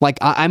system? Like,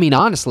 I mean,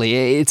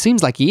 honestly, it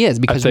seems like he is,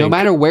 because no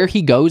matter where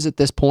he goes at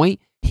this point,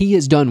 he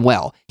has done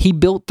well. He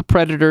built the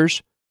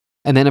Predators,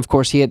 and then, of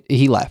course,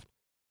 he left.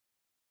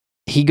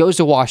 He goes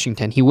to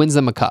Washington. He wins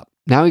them a cup.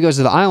 Now he goes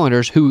to the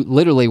Islanders, who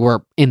literally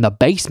were in the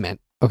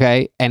basement,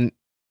 okay? And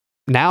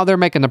now they're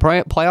making the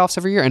playoffs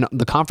every year and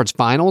the conference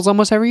finals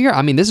almost every year.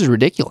 I mean, this is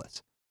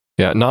ridiculous.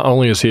 Yeah, not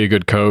only is he a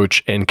good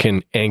coach and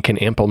can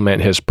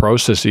implement his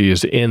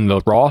processes in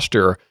the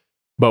roster,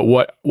 but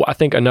what I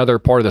think another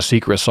part of the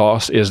secret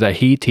sauce is that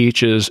he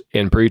teaches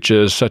and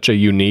preaches such a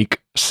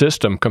unique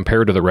system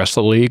compared to the rest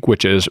of the league,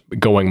 which is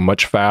going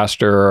much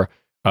faster,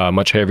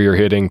 much heavier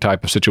hitting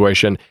type of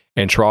situation.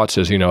 And Trotz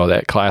is,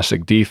 that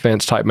classic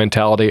defense type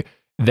mentality.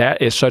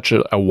 That is such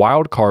a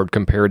wild card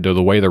compared to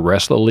the way the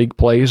rest of the league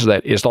plays,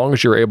 that as long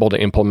as you're able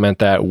to implement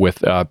that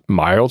with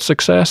mild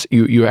success,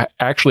 you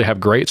actually have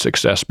great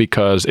success,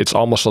 because it's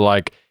almost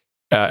like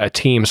a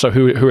team. So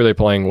who are they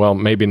playing? Well,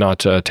 maybe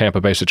not a Tampa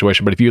Bay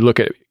situation, but if you look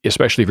at,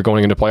 especially if you're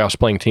going into playoffs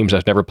playing teams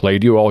that's never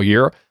played you all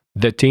year,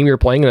 the team you're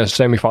playing in the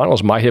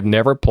semifinals might have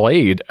never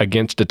played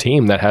against a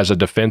team that has a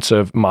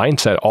defensive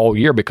mindset all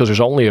year, because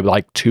there's only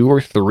like 2 or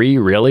 3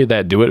 really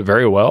that do it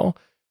very well.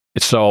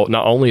 So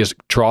not only is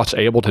Trotz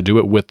able to do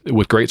it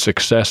with great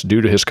success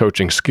due to his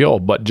coaching skill,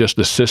 but just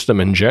the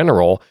system in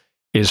general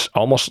is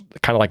almost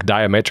kind of like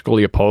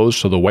diametrically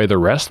opposed to the way the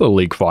rest of the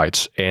league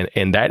fights.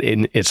 And that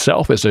in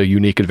itself is a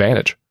unique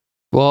advantage.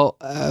 Well,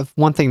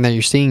 one thing that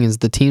you're seeing is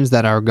the teams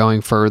that are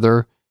going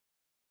further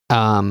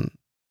in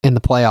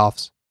the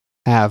playoffs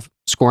have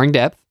scoring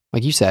depth,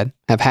 like you said,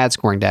 have had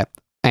scoring depth,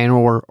 and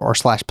or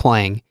 /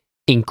 playing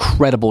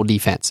incredible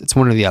defense. It's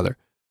one or the other.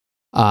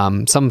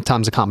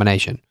 Sometimes a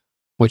combination,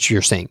 which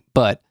you're seeing.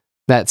 But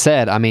that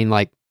said, I mean,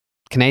 like,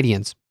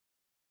 Canadians,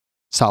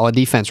 solid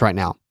defense right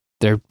now.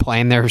 They're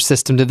playing their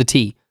system to the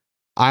T.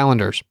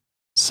 Islanders,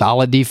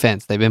 solid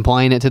defense. They've been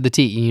playing it to the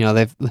T.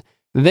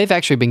 They've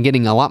actually been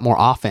getting a lot more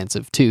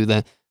offensive too.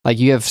 Like,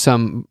 you have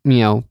some,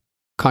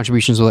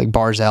 contributions with like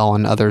Barzell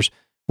and others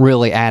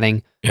really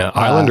adding. Yeah,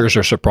 Islanders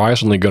are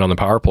surprisingly good on the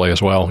power play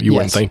as well. You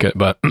wouldn't think it,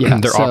 but they're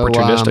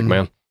opportunistic,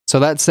 man. So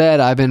that said,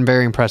 I've been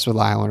very impressed with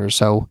the Islanders.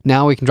 So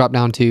now we can drop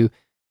down to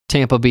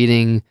Tampa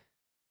beating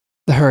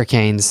the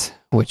Hurricanes,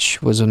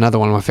 which was another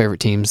one of my favorite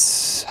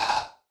teams,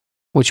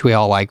 which we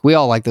all like. We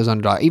all like those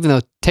underdogs. Even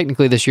though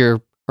technically this year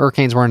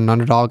Hurricanes weren't an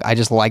underdog, I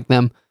just like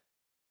them.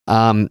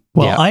 I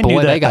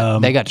knew that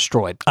they got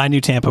destroyed. I knew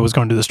Tampa was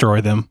going to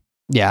destroy them.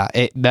 Yeah,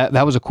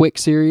 that was a quick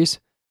series,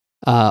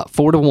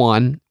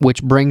 4-1,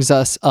 which brings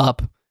us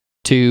up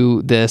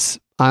to this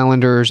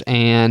Islanders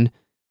and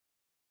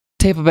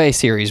Tampa Bay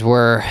series,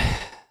 where,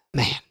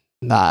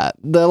 man,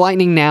 the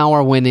Lightning now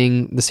are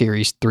winning the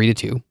series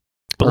 3-2.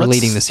 But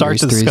leading the series. Start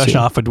the discussion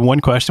off with one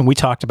question we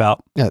talked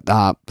about.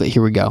 But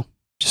here we go.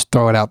 Just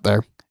throw it out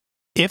there.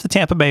 If the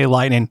Tampa Bay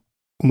Lightning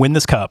win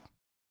this cup,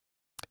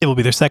 it will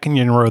be their second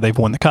year in a row they've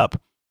won the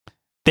cup.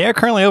 They are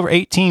currently over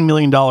 $18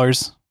 million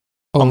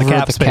on the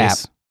cap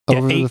space.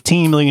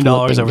 $18 million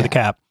over the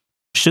cap.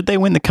 Should they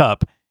win the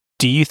cup,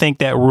 do you think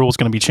that rule is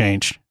going to be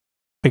changed?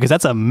 Because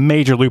that's a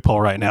major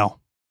loophole right now.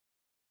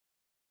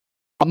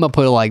 I'm going to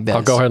put it like this.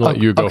 I'll go ahead and let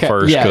you go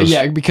first.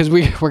 Yeah, because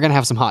we're going to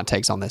have some hot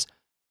takes on this.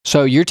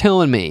 So you're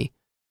telling me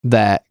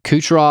that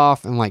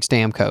Kucherov and like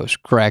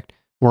Stamkos, correct,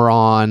 were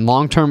on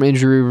long-term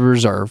injury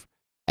reserve,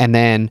 and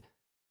then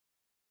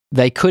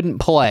they couldn't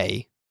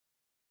play,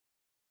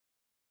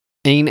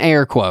 in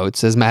air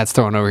quotes, as Matt's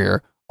throwing over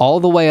here, all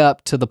the way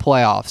up to the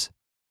playoffs.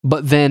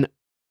 But then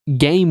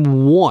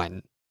game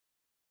 1,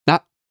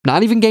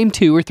 not even game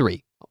 2 or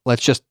 3,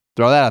 let's just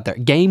throw that out there.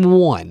 Game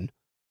 1,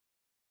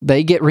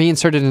 they get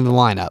reinserted into the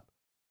lineup.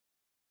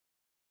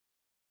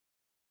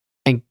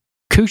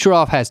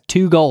 Kucherov has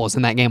 2 goals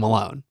in that game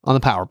alone on the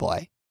power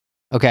play.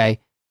 Okay?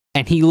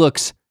 And he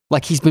looks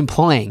like he's been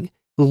playing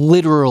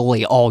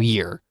literally all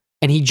year.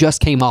 And he just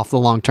came off the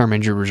long-term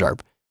injury reserve.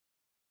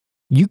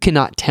 You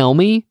cannot tell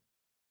me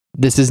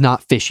this is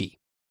not fishy.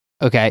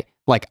 Okay?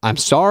 Like, I'm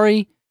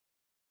sorry.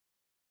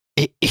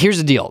 Here's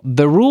the deal.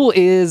 The rule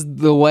is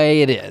the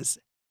way it is.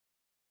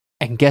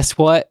 And guess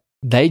what?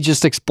 They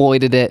just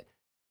exploited it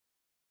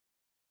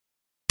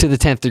to the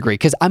 10th degree.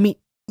 Because, I mean,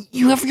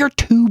 you have your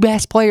 2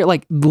 best players,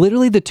 like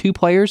literally the 2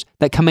 players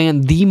that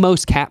command the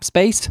most cap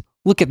space.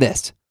 Look at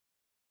this.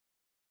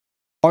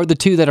 Are the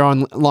 2 that are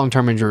on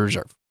long-term injury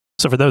reserve.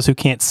 So for those who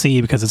can't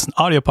see, because it's an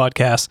audio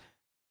podcast,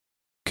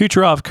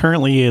 Kucherov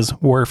currently is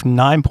worth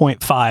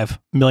 $9.5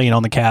 million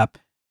on the cap,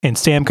 and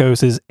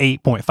Stamkos is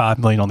 $8.5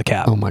 million on the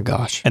cap. Oh my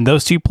gosh. And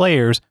those 2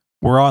 players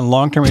were on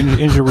long-term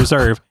injury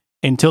reserve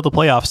until the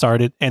playoffs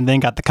started, and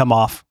then got to come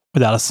off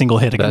without a single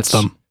hit against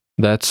them.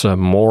 That's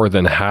more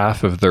than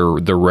half of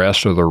the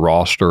rest of the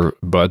roster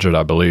budget,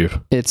 I believe.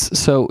 It's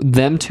so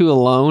them 2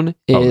 alone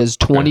is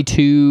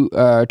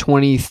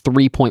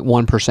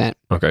 23.1%.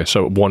 Okay,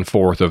 so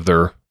 1/4 of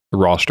their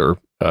roster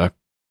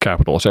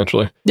capital,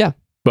 essentially. Yeah.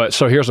 But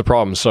so here's the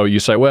problem. So you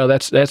say, well,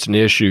 that's an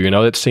issue.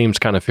 It seems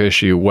kind of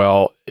fishy.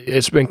 Well,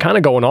 it's been kind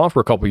of going on for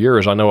a couple of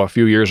years. I know a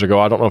few years ago,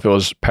 I don't know if it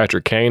was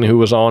Patrick Kane who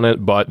was on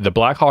it, but the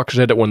Blackhawks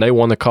did it when they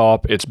won the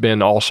Cup. It's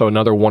been also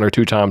another 1 or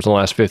 2 times in the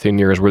last 15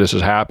 years where this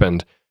has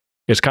happened.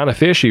 It's kind of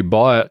fishy,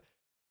 but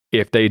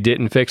if they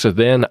didn't fix it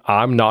then,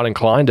 I'm not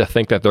inclined to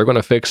think that they're going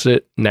to fix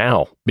it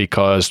now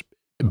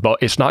but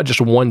it's not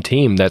just one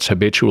team that's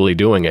habitually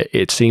doing it.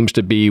 It seems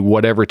to be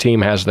whatever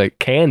team has that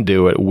can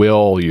do it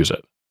will use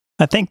it.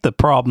 I think the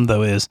problem,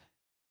 though, is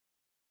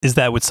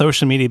that with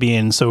social media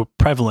being so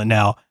prevalent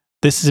now,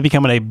 this is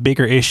becoming a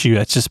bigger issue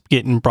that's just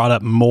getting brought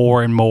up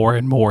more and more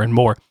and more and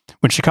more.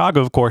 When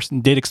Chicago, of course,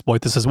 did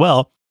exploit this as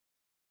well,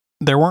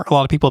 there weren't a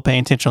lot of people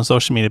paying attention on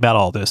social media about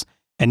all this.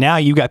 And now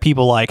you got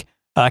people like,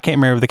 I can't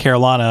remember the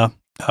Carolina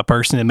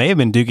person, it may have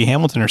been Doogie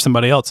Hamilton or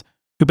somebody else,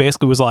 who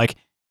basically was like,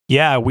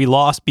 yeah, we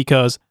lost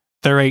because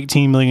they're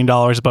 $18 million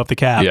above the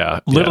cap. Yeah.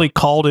 Literally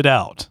called it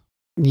out.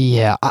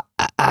 Yeah.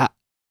 I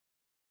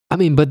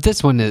mean, but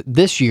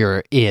this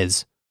year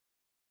is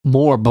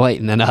more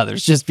blatant than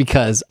others just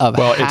because of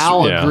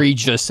how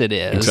egregious it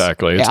is.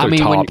 Exactly. It's their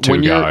top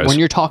two guys. When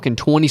you're talking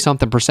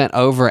 20-something%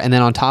 over, and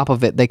then on top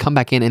of it, they come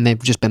back in and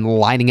they've just been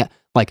lighting up.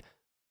 Like,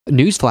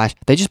 newsflash,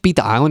 they just beat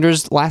the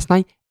Islanders last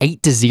night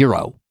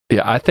 8-0.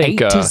 Yeah, I think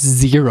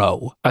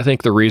 8-0. I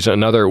think the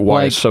reason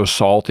why it's so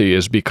salty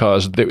is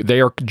because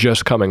they are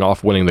just coming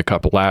off winning the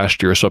Cup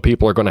last year, so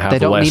people are going to have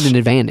need an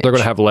advantage. They're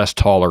going to have less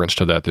tolerance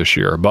to that this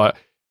year. But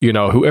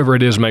whoever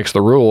it is makes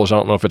the rules. I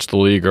don't know if it's the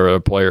league or a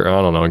player. I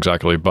don't know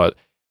exactly, but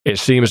it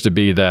seems to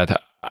be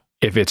that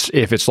if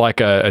it's like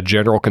a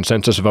general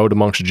consensus vote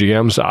amongst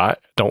GMs, I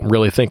don't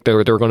really think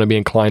they're going to be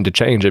inclined to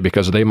change it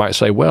because they might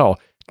say, well,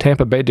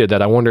 Tampa Bay did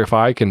that. I wonder if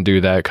I can do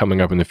that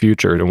coming up in the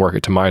future and work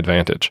it to my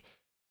advantage.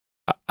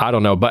 I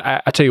don't know, but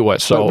I tell you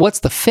what. So, but what's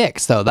the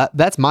fix though?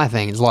 That's my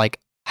thing. Is like,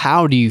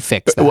 how do you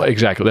fix that? Well,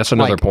 exactly. That's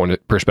another point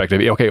of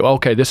perspective.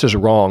 Okay, this is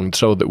wrong.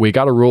 So that we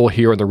got a rule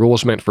here, and the rule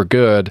is meant for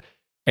good,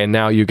 and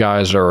now you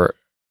guys are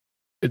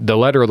the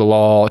letter of the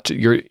law.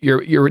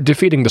 You're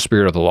defeating the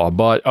spirit of the law.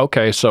 But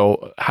okay,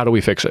 so how do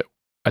we fix it?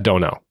 I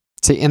don't know.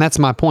 See, and that's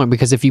my point,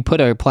 because if you put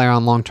a player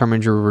on long-term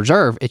injury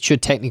reserve, it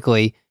should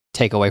technically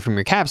take away from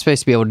your cap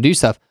space to be able to do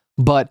stuff.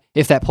 But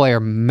if that player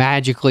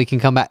magically can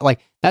come back, like,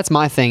 that's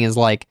my thing, is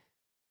like,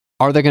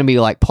 are there going to be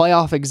like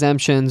playoff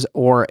exemptions,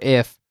 or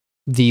if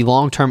the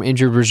long-term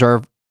injured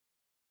reserve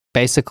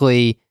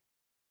basically,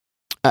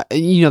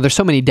 there's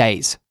so many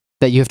days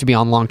that you have to be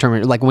on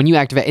long-term, like when you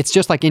activate, it's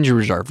just like injury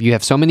reserve. You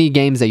have so many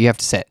games that you have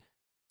to sit.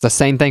 It's the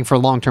same thing for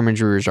long-term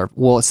injury reserve.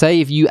 Well,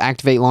 say if you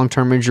activate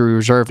long-term injury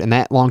reserve and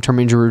that long-term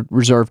injury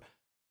reserve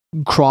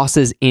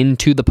crosses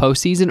into the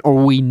postseason,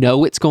 or we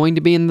know it's going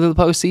to be into the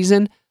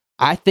postseason,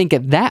 I think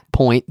at that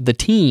point, the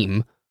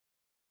team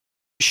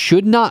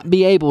should not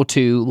be able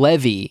to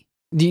levy.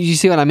 Do you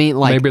see what I mean?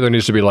 Like, maybe there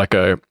needs to be like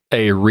a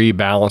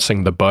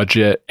rebalancing the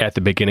budget at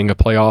the beginning of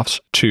playoffs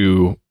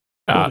to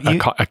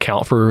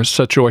account for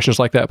situations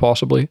like that,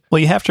 possibly. Well,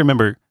 you have to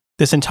remember,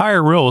 this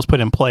entire rule was put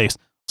in place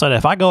so that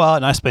if I go out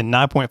and I spend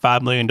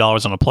 $9.5 million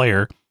on a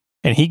player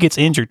and he gets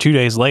injured 2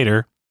 days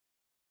later,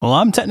 well,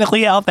 I'm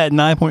technically out that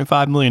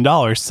 $9.5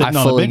 million sitting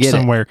on a bench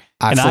somewhere,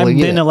 and I'm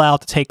then allowed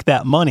to take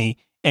that money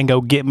and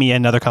go get me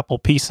another couple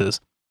pieces.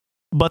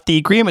 But the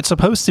agreement's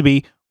supposed to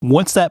be,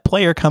 once that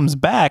player comes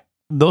back,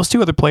 those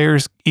two other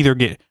players either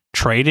get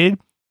traded,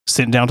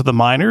 sent down to the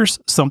minors,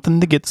 something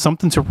to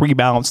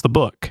rebalance the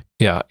book.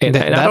 Yeah, and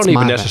I don't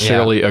even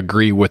necessarily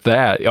agree with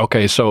that.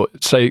 Okay, so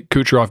say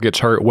Kucherov gets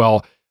hurt.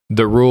 Well,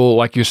 the rule,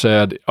 like you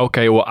said,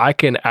 okay, well, I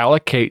can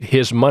allocate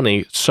his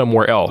money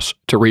somewhere else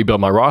to rebuild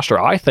my roster.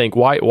 I think,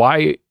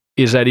 why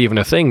is that even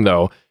a thing,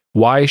 though?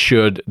 Why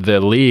should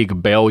the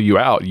league bail you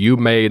out? You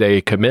made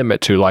a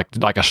commitment to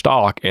like a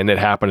stock, and it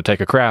happened to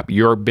take a crap.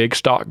 Your big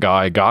stock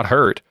guy got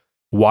hurt.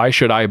 Why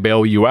should I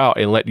bail you out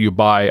and let you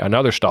buy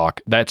another stock?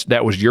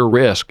 That was your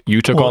risk.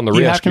 You took on the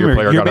risk. Your player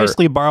got hurt. You're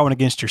basically borrowing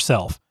against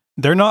yourself.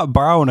 They're not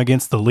borrowing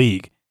against the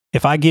league.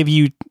 If I give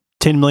you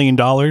 $10 million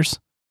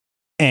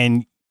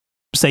and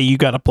say you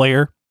got a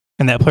player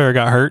and that player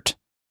got hurt,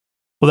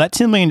 well, that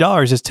 $10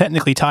 million is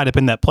technically tied up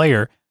in that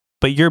player,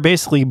 but you're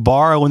basically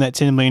borrowing that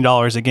 $10 million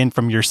again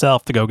from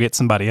yourself to go get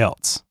somebody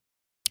else.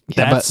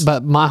 Yeah,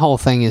 but my whole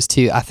thing is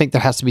too, I think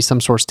there has to be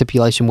some sort of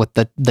stipulation with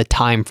the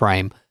time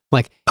frame.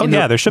 Like,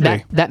 there should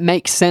be. That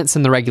makes sense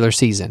in the regular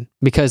season,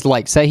 because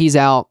like, say he's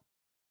out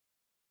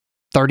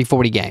 30,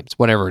 40 games,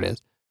 whatever it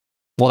is.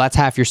 Well, that's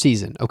half your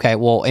season. Okay,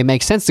 well, it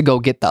makes sense to go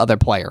get the other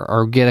player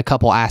or get a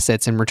couple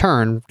assets in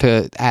return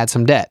to add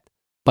some debt.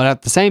 But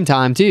at the same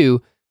time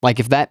too, like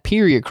if that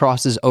period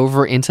crosses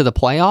over into the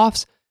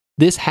playoffs,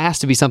 this has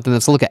to be something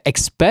that's looked at,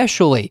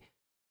 especially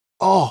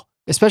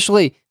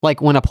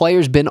like when a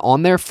player's been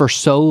on there for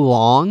so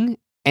long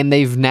and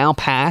they've now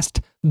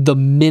passed the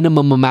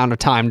minimum amount of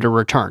time to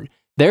return.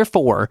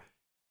 Therefore,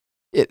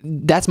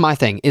 that's my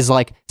thing, is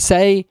like,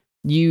 say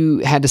you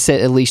had to sit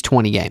at least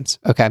 20 games,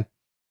 okay?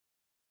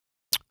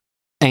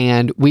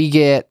 And we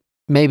get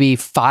maybe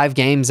 5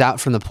 games out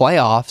from the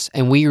playoffs,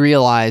 and we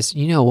realize,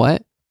 you know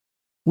what?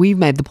 we've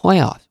made the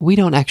playoffs. We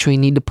don't actually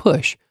need to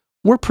push.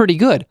 We're pretty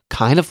good,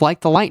 kind of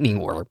like the Lightning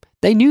were.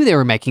 They knew they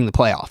were making the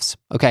playoffs.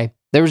 Okay,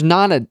 there's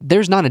not a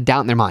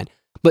doubt in their mind.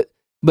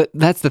 But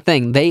that's the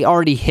thing. They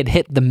already had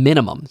hit the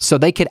minimum, so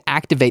they could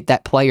activate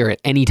that player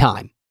at any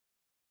time.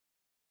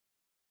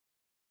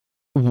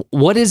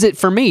 What is it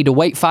for me to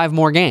wait 5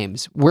 more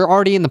games? We're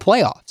already in the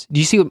playoffs. Do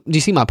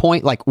you see my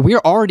point? Like,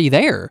 we're already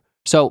there.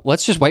 So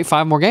let's just wait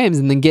 5 more games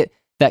and then get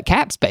that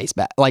cap space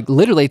back. Like,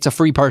 literally, it's a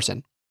free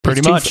person.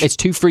 Pretty much. It's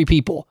 2 free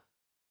people.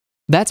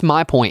 That's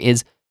my point,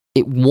 is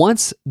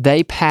once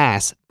they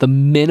pass the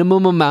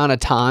minimum amount of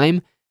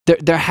time,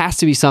 there has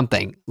to be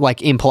something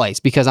like in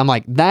place, because I'm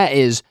like,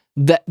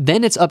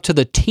 then it's up to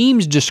the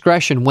team's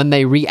discretion when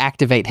they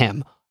reactivate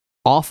him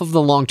off of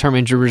the long-term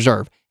injury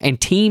reserve. And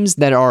teams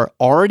that are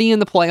already in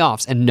the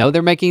playoffs and know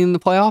they're making it in the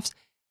playoffs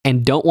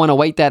and don't want to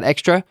wait that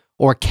extra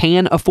or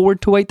can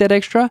afford to wait that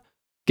extra,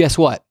 guess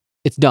what?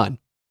 It's done.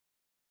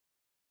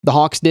 The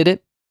Hawks did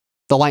it.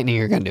 The Lightning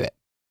are going to do it.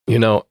 You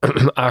know,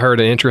 I heard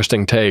an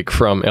interesting take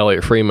from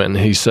Elliot Freeman.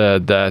 He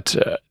said that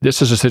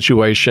this is a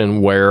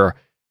situation where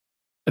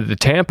the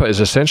Tampa is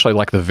essentially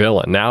like the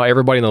villain. Now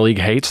everybody in the league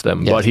hates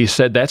them, yes. But he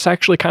said that's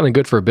actually kind of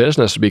good for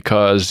business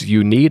because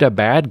you need a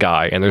bad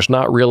guy, and there's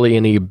not really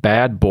any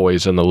bad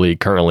boys in the league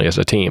currently as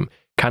a team.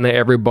 Kind of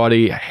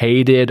everybody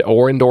hated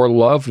or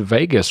loved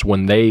Vegas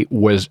when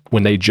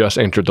they just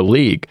entered the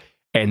league,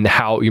 and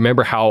how you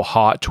remember how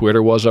hot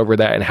Twitter was over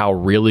that and how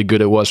really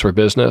good it was for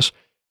business.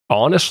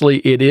 Honestly,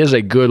 it is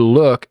a good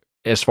look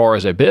as far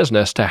as a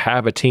business to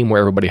have a team where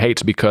everybody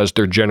hates because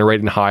they're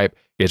generating hype.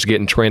 It's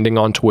getting trending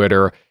on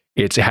Twitter.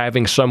 It's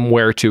having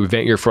somewhere to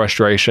vent your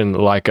frustration,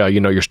 like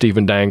your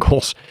Stephen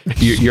Dangles.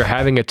 You're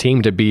having a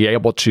team to be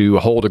able to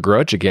hold a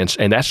grudge against,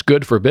 and that's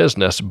good for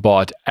business.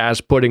 But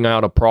as putting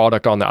out a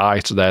product on the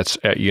ice that's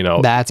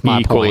that's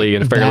my equally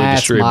point. and fairly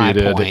that's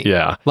distributed, my point.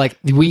 Yeah, like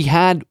we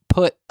had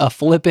put a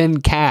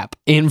flipping cap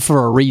in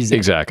for a reason.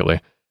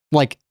 Exactly.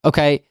 Like,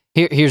 okay,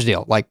 here's the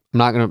deal. Like, I'm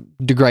not going to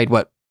degrade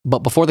but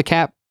before the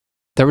cap,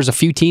 there was a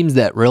few teams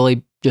that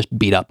really just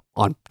beat up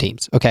on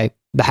teams. Okay,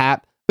 the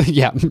Hap.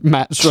 Yeah,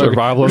 Matt struggling.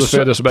 Survival of the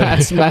fittest, man.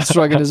 Matt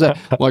struggling to say,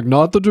 like,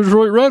 not the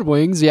Detroit Red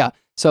Wings. Yeah.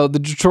 So the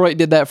Detroit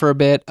did that for a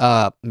bit.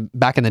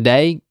 Back in the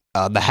day,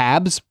 the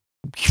Habs.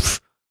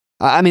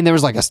 I mean, there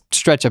was like a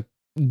stretch of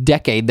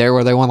decade there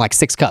where they won like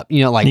 6 cups.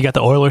 You got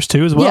the Oilers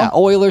too as well? Yeah,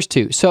 Oilers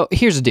too. So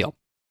here's the deal.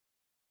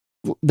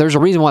 There's a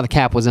reason why the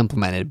cap was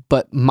implemented.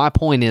 But my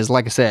point is,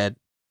 like I said,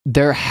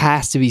 there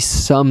has to be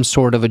some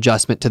sort of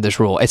adjustment to this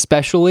rule,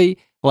 especially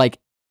like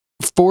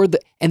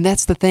and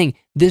that's the thing.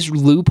 This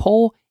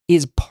loophole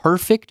is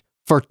perfect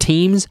for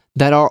teams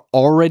that are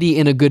already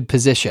in a good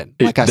position.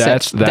 Like I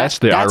said, that's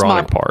the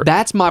ironic part.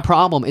 That's my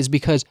problem, is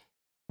because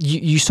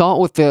you saw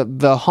it with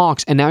the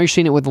Hawks, and now you're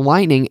seeing it with the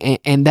Lightning,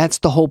 and that's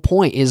the whole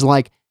point, is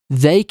like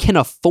they can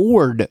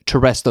afford to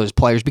rest those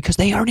players because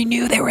they already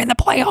knew they were in the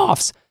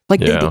playoffs. Like,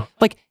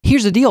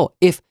 here's the deal.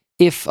 If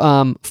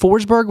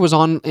Forsberg was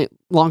on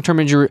long-term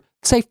injury,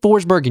 say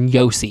Forsberg and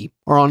Yossi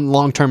are on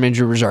long-term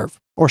injury reserve,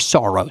 or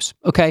Saros,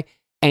 okay?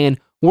 And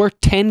we're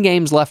 10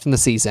 games left in the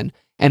season,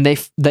 and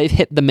they've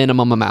hit the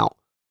minimum amount.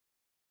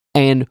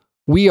 And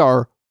we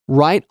are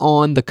right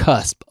on the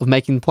cusp of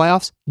making the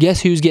playoffs.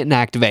 Guess who's getting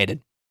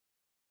activated?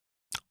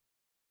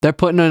 They're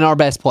putting in our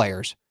best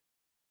players.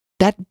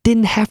 That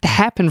didn't have to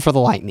happen for the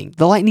Lightning.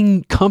 The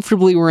Lightning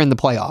comfortably were in the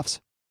playoffs.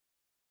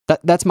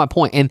 That's my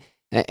point.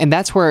 And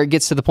that's where it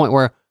gets to the point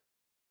where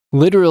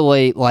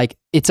literally, like,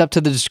 it's up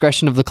to the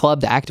discretion of the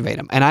club to activate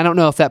them. And I don't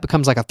know if that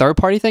becomes like a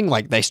third-party thing.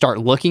 Like, they start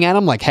looking at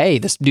them like, hey,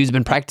 this dude's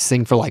been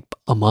practicing for like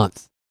a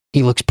month.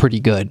 He looks pretty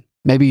good.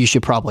 Maybe you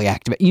should probably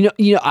activate.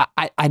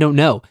 I don't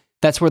know.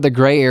 That's where the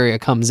gray area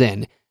comes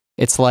in.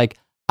 It's like,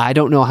 I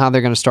don't know how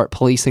they're going to start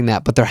policing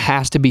that, but there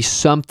has to be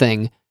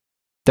something.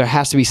 There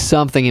has to be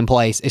something in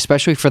place,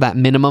 especially for that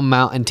minimum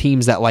amount and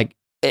teams that, like,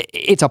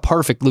 it's a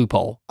perfect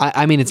loophole.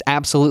 I mean, it's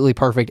absolutely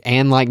perfect.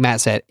 And like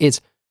Matt said,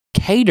 it's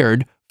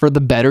catered for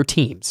the better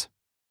teams.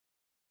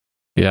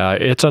 Yeah,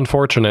 it's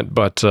unfortunate,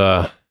 but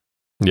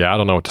yeah, I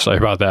don't know what to say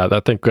about that.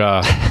 I think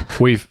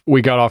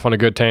we got off on a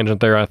good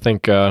tangent there. I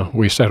think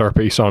we set our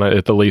piece on it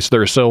at the least.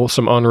 There's still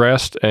some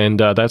unrest, and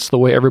that's the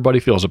way everybody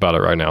feels about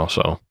it right now.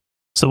 So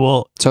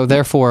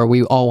therefore,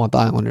 we all want the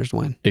Islanders to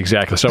win.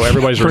 Exactly. So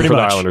everybody's rooting for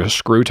the Islanders.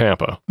 Screw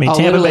Tampa. I mean,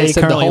 Tampa Bay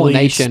currently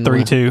leads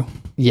 3-2.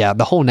 Yeah,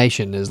 the whole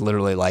nation is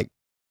literally like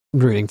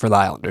rooting for the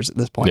Islanders at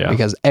this point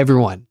because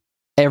everyone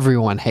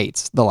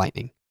hates the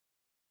Lightning.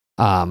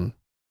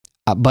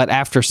 But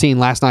after seeing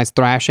last night's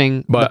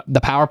thrashing,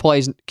 the power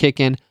plays kick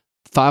in.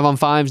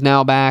 5-on-5's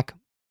now back.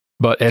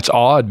 But it's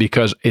odd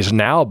because it's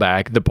now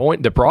back. The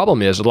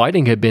problem is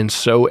Lightning had been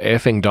so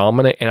effing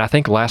dominant, and I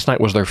think last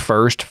night was their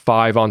first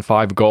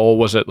 5-on-5 goal.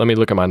 Was it? Let me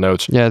look at my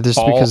notes. Yeah,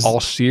 because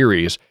all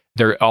series.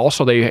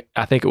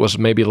 I think it was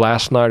maybe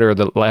last night or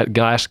the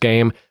last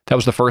game. That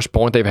was the first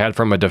point they've had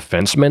from a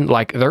defenseman.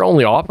 Like, they're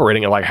only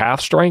operating at like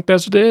half strength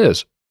as it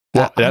is.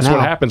 That's what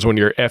happens when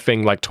you're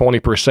effing like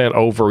 20%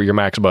 over your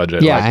max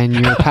budget. Yeah, and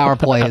your power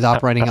play is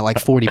operating at like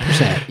 40%.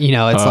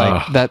 It's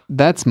like that.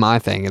 That's my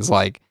thing. Is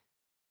like,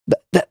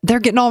 they're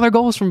getting all their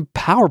goals from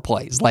power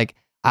plays. Like,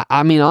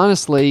 I mean,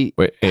 honestly.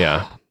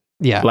 Yeah.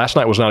 Yeah. Last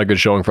night was not a good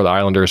showing for the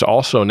Islanders.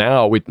 Also,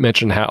 now we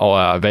mentioned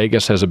how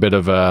Vegas has a bit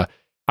of a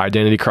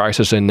identity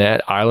crisis in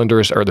net.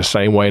 Islanders are the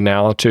same way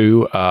now,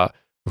 too.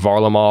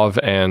 Varlamov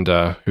and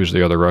who's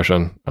the other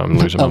Russian? I'm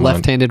losing my mind. A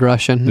left-handed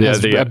Russian,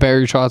 as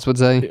Barry Trotz would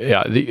say.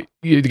 Yeah,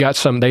 you got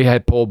some. They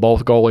had pulled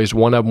both goalies.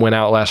 One of them went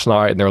out last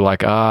night, and they're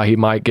like, he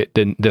might get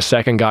the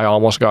second guy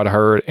almost got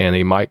hurt, and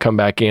he might come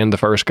back in. The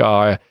first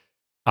guy,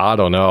 I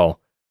don't know.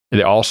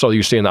 Also,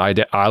 you see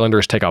the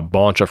Islanders take a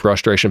bunch of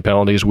frustration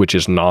penalties, which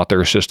is not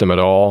their system at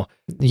all.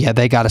 Yeah,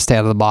 they got to stay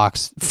out of the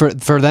box.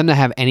 For them to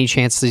have any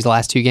chance these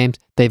last two games,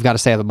 they've got to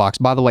stay out of the box.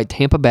 By the way,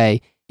 Tampa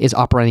Bay is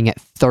operating at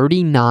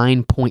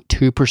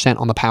 39.2%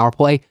 on the power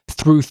play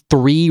through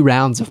 3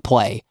 rounds of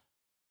play.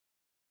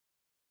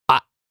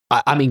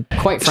 I mean,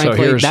 quite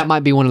frankly, that might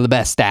be one of the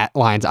best stat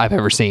lines I've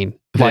ever seen.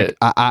 Like,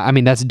 I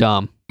mean, that's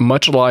dumb.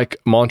 Much like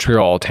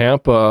Montreal,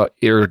 Tampa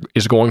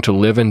is going to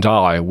live and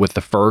die with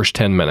the first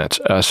 10 minutes.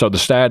 So the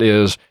stat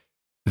is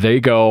they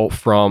go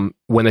from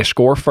when they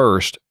score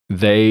first,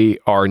 they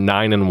are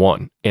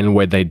 9-1. And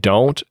when they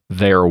don't,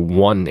 they're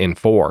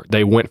 1-4.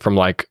 They went from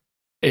like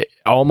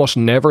almost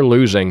never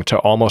losing to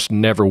almost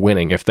never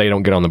winning if they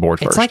don't get on the board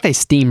first. It's like they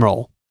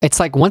steamroll. It's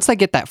like once they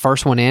get that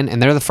first one in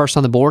and they're the first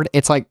on the board,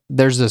 it's like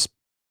there's this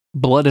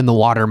blood in the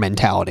water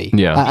mentality.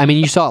 Yeah. I mean,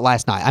 you saw it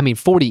last night. I mean,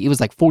 it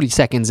was like 40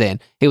 seconds in.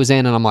 It was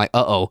in and I'm like,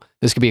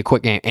 this could be a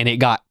quick game. And it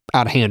got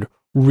out of hand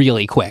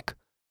really quick.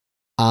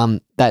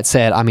 That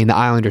said, I mean, the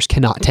Islanders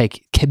cannot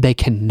take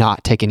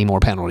any more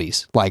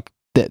penalties. Like,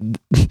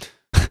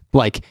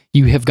 like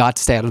you have got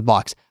to stay out of the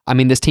box. I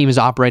mean, this team is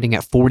operating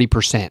at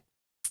 40%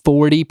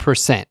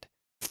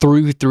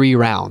 through 3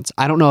 rounds.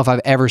 I don't know if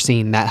I've ever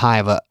seen that high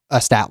of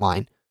a stat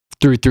line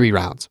through 3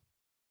 rounds.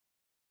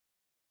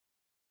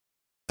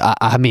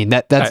 I mean,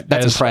 that's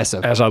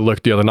impressive. As I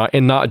looked the other night,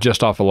 and not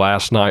just off of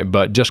last night,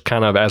 but just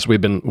kind of as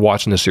we've been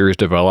watching the series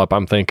develop,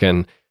 I'm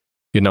thinking,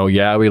 we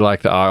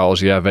like the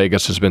Isles. Yeah,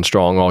 Vegas has been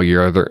strong all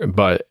year.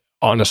 But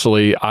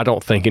honestly, I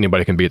don't think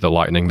anybody can beat the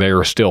Lightning. They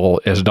are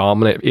still as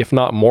dominant, if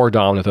not more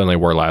dominant than they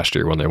were last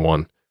year when they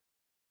won.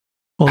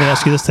 Well, let me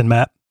ask you this then,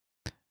 Matt.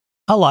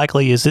 How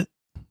likely is it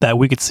that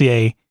we could see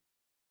a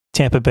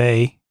Tampa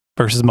Bay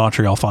versus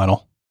Montreal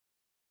final?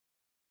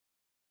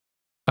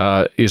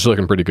 He's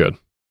looking pretty good,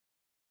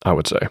 I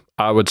would say.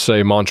 I would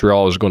say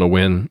Montreal is going to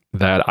win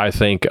that. I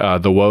think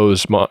the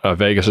woes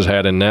Vegas has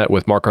had in net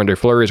with Marc-Andre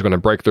Fleury is going to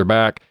break their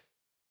back.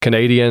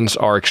 Canadians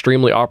are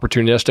extremely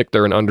opportunistic.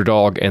 They're an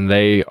underdog, and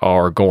they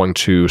are going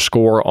to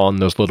score on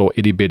those little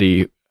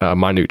itty-bitty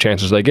minute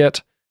chances they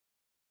get.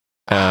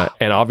 And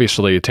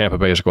obviously, Tampa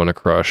Bay is going to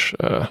crush.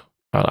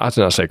 I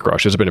did not say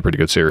crush. It's been a pretty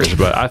good series,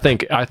 but I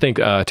think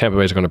Tampa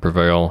Bay is going to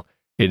prevail.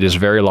 It is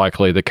very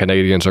likely the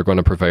Canadians are going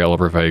to prevail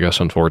over Vegas,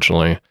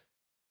 unfortunately.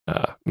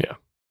 Yeah.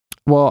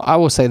 Well, I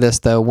will say this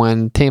though: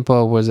 when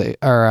Tampa when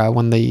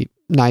the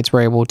Knights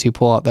were able to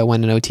pull out that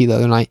win in OT the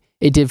other night,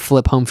 it did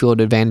flip home field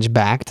advantage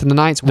back to the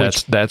Knights,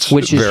 which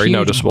is very huge,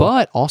 noticeable.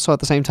 But also at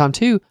the same time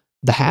too,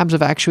 the Habs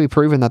have actually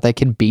proven that they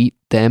can beat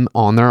them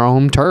on their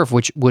own turf,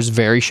 which was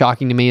very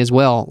shocking to me as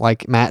well.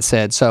 Like Matt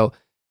said, so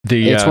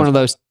it's one of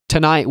those.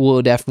 Tonight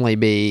will definitely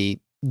be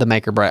the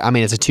make or break. I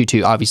mean, it's a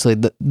 2-2. Obviously,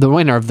 the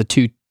winner of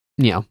the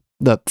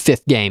the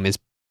 5th game is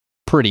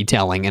pretty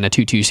telling in a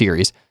 2-2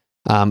 series.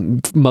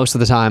 Most of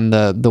the time,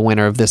 the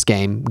winner of this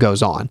game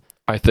goes on.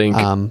 I think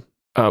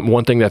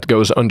one thing that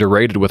goes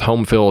underrated with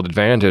home field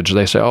advantage,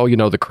 they say,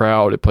 the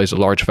crowd, it plays a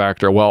large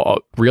factor. Well,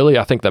 really,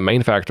 I think the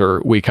main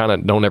factor, we kind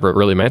of don't ever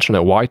really mention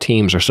it, why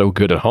teams are so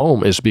good at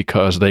home is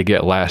because they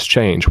get last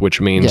change,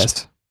 which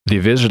means the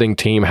visiting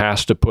team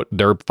has to put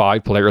their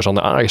 5 players on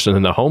the ice, and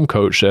then the home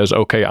coach says,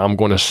 okay, I'm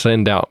going to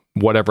send out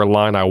whatever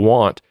line I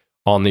want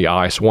on the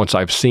ice once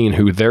I've seen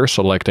who they're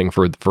selecting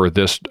for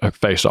this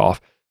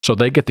face-off. So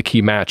they get the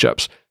key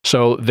matchups.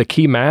 So the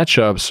key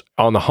matchups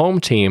on the home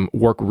team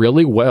work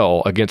really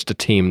well against a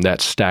team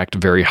that's stacked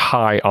very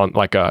high on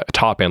like a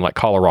top end like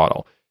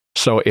Colorado.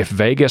 So if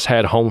Vegas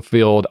had home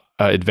field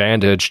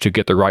advantage to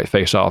get the right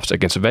face-offs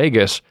against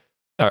against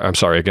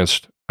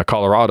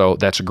Colorado,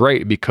 that's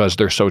great because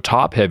they're so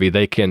top heavy.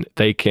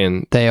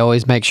 They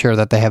always make sure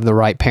that they have the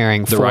right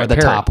pairing for the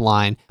top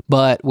line.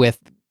 But with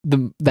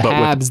the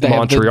Habs, with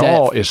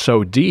Montreal is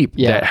so deep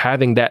that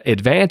having that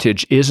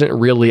advantage isn't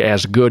really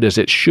as good as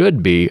it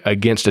should be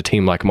against a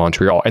team like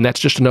Montreal. And that's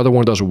just another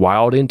one of those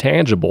wild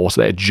intangibles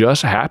that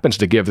just happens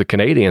to give the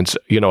Canadians,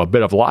 a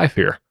bit of life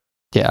here.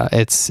 Yeah,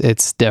 it's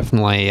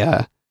definitely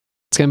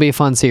it's going to be a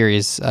fun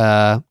series.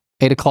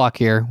 8:00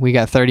 here. We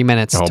got 30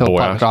 minutes till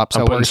puck drop.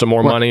 So I'm putting some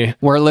more money.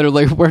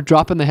 We're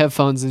dropping the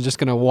headphones and just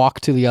going to walk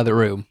to the other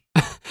room.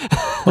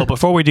 Well,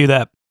 before we do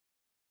that,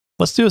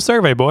 let's do a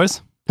survey,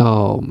 boys.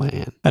 Oh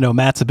man, I know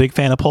Matt's a big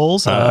fan of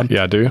polls. Yeah,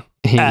 I do.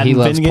 He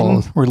loves Finnegan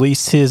polls.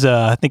 Released his,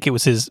 I think it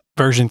was his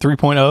version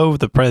 3.0 of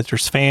the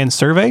Predators fan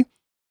survey.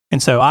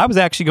 And so I was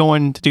actually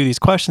going to do these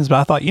questions, but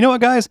I thought, you know what,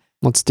 guys?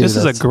 Let's do this.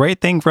 This is a great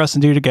thing for us to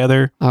do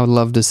together. I would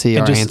love to see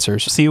our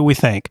answers. See what we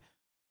think.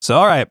 So,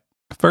 all right,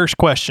 first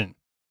question.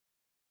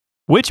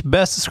 Which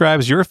best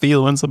describes your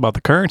feelings about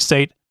the current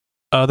state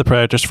of the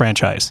Predators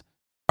franchise?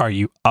 Are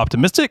you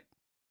optimistic,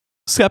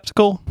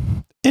 skeptical,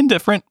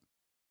 indifferent,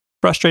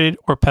 frustrated,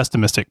 or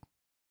pessimistic?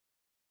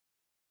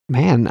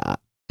 Man,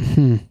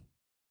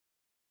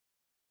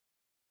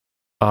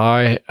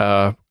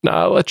 I'll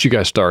let you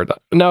guys start.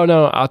 No,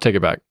 I'll take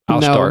it back. I'll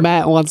start.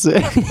 Matt wants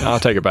it. I'll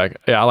take it back.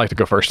 Yeah, I like to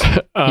go first.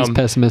 He's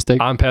pessimistic.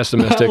 I'm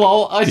pessimistic.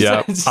 Well,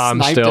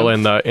 I'm still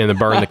in the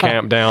burn the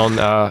camp down,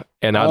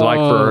 and I'd like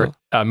for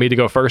me to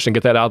go first and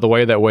get that out of the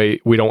way. That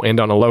way we don't end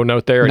on a low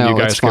note there, and you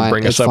guys can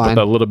bring us up with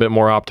a little bit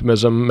more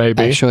optimism,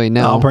 maybe. Actually,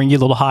 no. I'll bring you a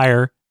little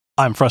higher.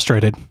 I'm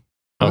frustrated.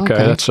 Okay,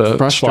 that's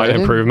a slight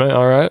improvement.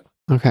 All right.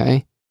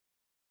 Okay.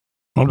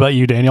 What about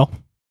you, Daniel?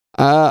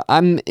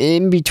 I'm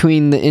in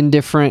between the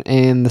indifferent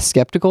and the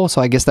skeptical,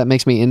 so I guess that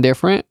makes me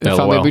indifferent. If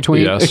I'm in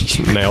between, yes,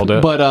 nailed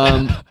it. But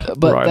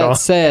right that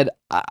said,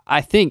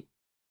 I think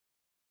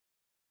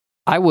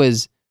I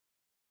was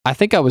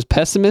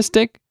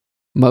pessimistic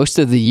most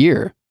of the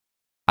year,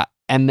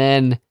 and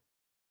then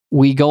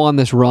we go on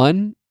this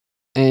run,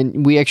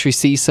 and we actually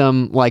see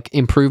some like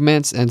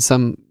improvements and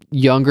some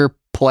younger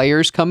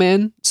players come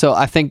in. So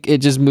I think it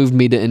just moved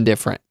me to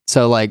indifferent.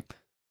 So like,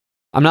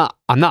 I'm not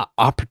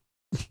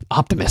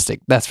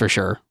optimistic, that's for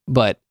sure,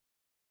 but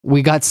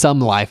we got some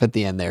life at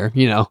the end there,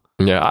 you know.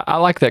 Yeah, I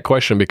like that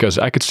question because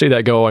I could see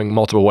that going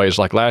multiple ways.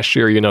 Like last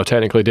year,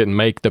 technically didn't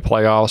make the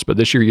playoffs, but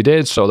this year you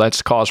did, so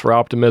that's cause for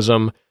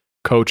optimism.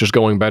 Coach is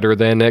going better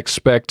than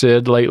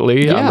expected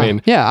lately. Yeah, I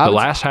mean, the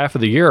last half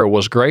of the year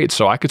was great,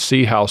 so I could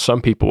see how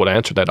some people would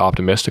answer that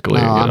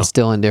optimistically. I'm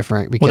still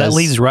indifferent because that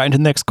leads right into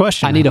the next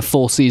question. I need a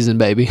full season,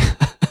 baby.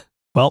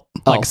 Well,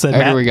 like I said,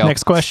 Matt,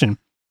 next question.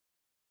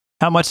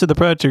 How much did the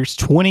Predators'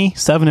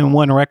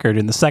 27-1 record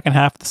in the second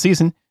half of the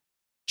season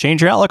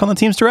change your outlook on the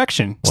team's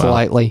direction? Wow.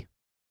 Slightly.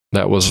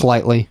 That was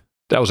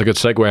a good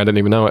segue. I didn't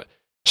even know it.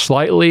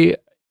 Slightly,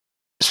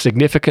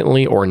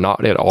 significantly, or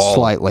not at all?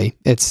 Slightly.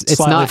 It's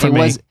slightly not. For it me.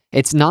 was.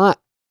 It's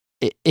not.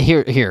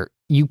 Here.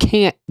 You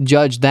can't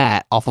judge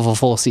that off of a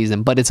full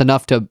season, but it's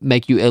enough to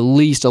make you at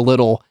least a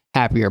little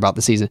happier about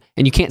the season.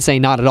 And you can't say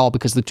not at all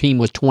because the team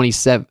was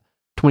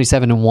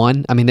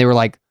 27-1. I mean, they were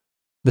like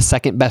the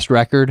second best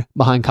record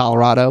behind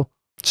Colorado.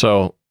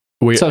 So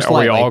are we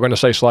all going to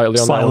say slightly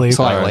on that one?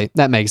 Slightly. Right.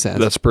 That makes sense.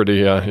 That's pretty,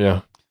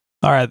 yeah.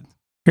 All right.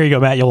 Here you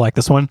go, Matt. You'll like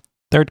this one.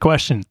 Third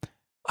question.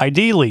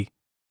 Ideally,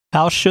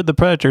 how should the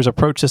Predators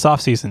approach this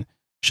offseason?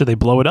 Should they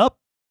blow it up?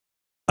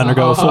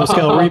 Undergo a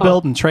full-scale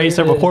rebuild and trade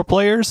several core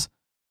players?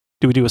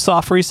 Do we do a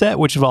soft reset,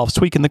 which involves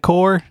tweaking the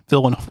core,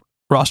 filling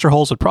roster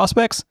holes with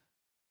prospects?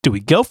 Do we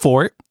go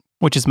for it,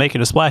 which is making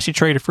a splashy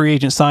trade or free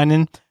agent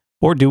sign-in?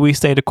 Or do we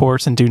stay the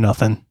course and do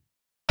nothing?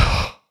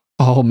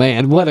 Oh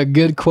man, what a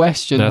good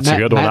question. That's a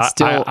good one.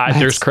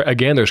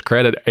 There's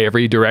credit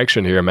every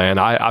direction here, man.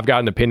 I've got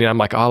an opinion. I'm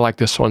like, I like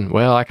this one.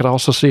 Well, I could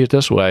also see it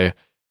this way.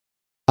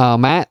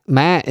 Matt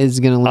is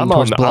going to lean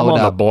towards blow it up.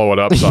 I'm on the blow it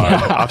up side.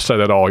 I've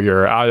said it all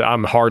year.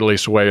 I'm hardly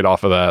swayed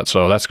off of that,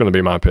 so that's going to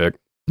be my pick.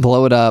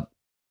 Blow it up,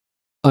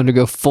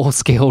 undergo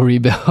full-scale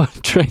rebuild,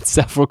 trade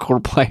several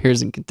core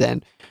players, and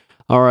contend.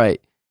 All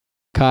right,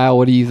 Kyle,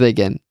 what are you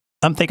thinking?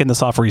 I'm thinking the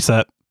soft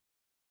reset.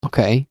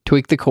 Okay,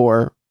 tweak the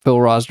core. Fill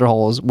roster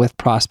holes with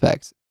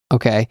prospects.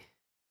 Okay.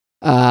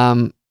 At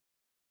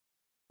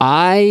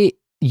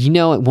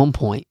one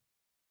point,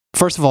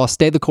 first of all,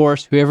 stay the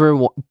course.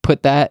 Whoever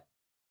put that,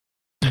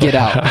 get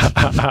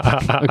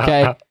out.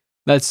 Okay.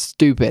 That's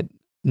stupid.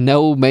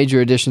 No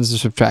major additions or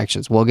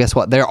subtractions. Well, guess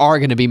what? There are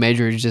going to be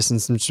major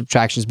additions and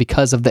subtractions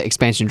because of the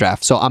expansion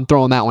draft. So I'm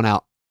throwing that one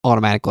out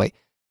automatically.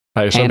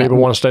 Hey, some people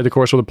want to stay the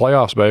course with the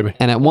playoffs, baby.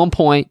 And at one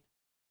point,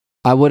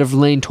 I would have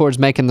leaned towards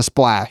making the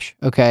splash.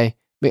 Okay.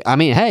 I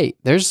mean, hey,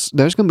 there's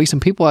going to be some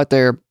people out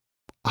there.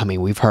 I mean,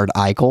 we've heard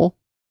Eichel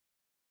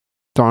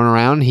thrown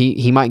around.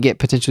 He might get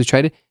potentially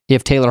traded. You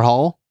have Taylor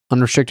Hall,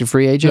 unrestricted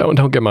free agent.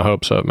 Don't get my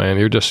hopes up, man.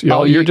 You're just you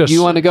want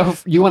to go.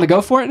 You want to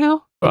go for it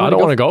now? I don't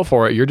want to go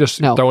for it. You're just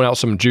throwing out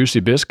some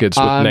juicy biscuits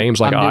with names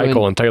like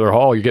Eichel and Taylor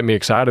Hall. You get me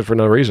excited for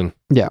no reason.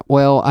 Yeah.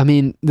 Well, I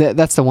mean,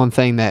 that's the one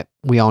thing that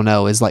we all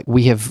know is like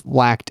we have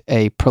lacked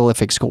a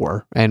prolific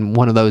scorer, and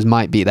one of those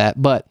might be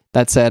that. But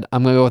that said,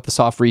 I'm going to go with the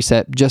soft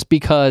reset just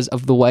because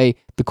of the way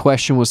the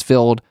question was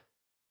filled.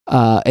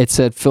 It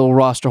said fill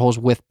roster holes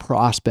with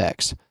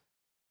prospects.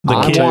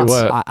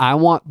 I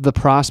want the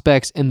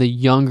prospects and the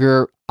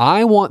younger.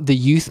 I want the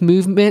youth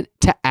movement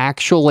to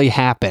actually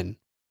happen.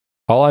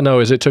 All I know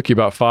is it took you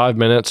about 5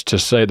 minutes to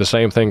say the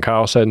same thing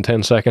Kyle said in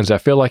 10 seconds. I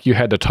feel like you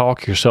had to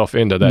talk yourself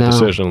into that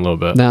decision a little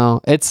bit. No,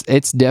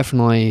 it's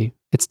definitely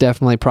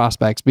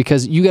prospects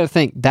because you got to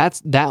think that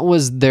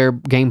was their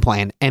game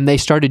plan, and they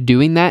started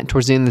doing that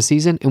towards the end of the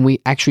season, and we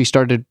actually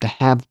started to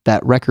have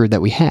that record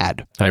that we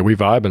had. Hey, we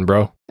vibing,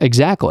 bro.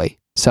 Exactly.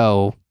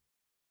 So,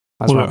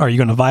 are you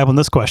going to vibe on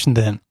this question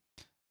then?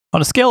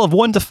 On a scale of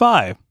 1 to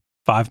 5,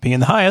 5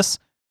 being the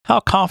highest, how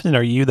confident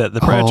are you that the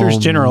Predators'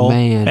 general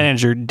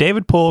manager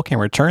David Poole can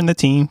return the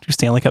team to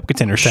Stanley Cup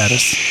contender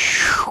status?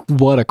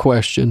 What a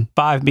question.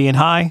 5 being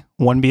high,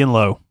 1 being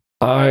low.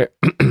 I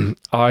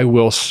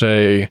will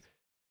say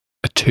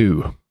a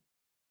 2.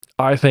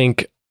 I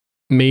think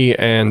me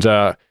and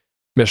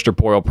Mr.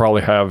 Poyle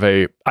probably have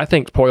I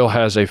think Poyle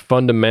has a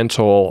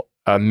fundamental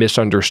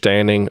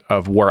misunderstanding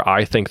of where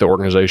I think the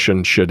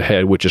organization should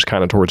head, which is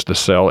kind of towards the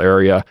sell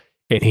area.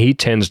 And he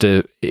tends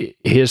to,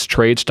 his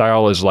trade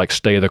style is like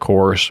stay the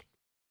course,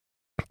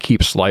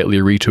 keep slightly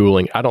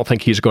retooling. I don't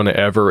think he's going to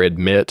ever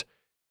admit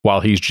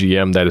while he's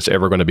GM that it's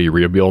ever going to be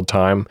rebuild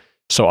time.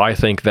 So I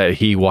think that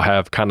he will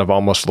have kind of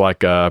almost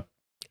like a,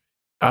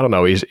 I don't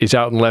know, he's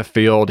out in left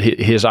field.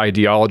 His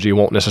ideology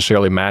won't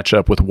necessarily match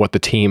up with what the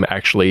team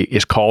actually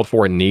is called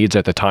for and needs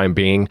at the time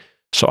being.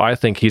 So I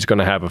think he's going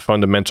to have a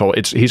fundamental,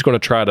 he's going to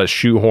try to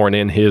shoehorn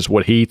in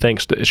what he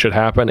thinks that should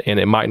happen, and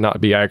it might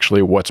not be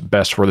actually what's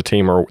best for the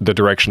team or the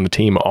direction the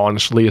team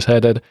honestly is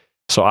headed.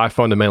 So I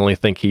fundamentally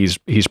think he's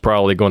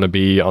probably going to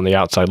be on the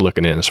outside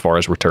looking in as far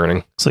as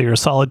returning. So you're a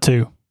solid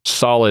 2.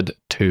 Solid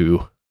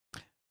 2.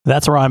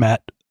 That's where I'm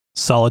at.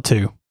 Solid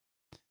 2.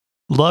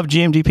 Love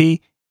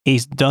GMDP.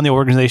 He's done the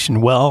organization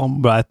well,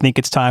 but I think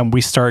it's time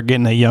we start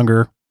getting a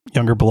younger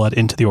blood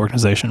into the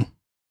organization.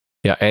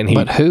 Yeah,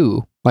 but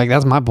who? Like,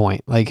 that's my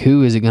point. Like,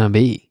 who is it going to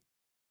be?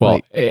 Well,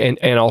 like,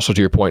 and also to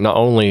your point, not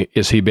only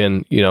has he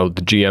been, the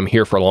GM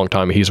here for a long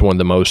time, he's one of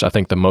the most, I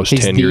think, the most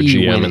tenured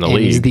GM in the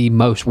league. He's the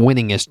most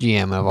winningest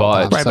GM of all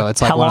time. Right, so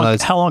it's like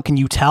how long can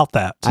you tout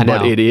that?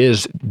 But it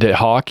is, the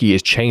hockey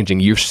is changing.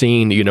 You've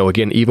seen,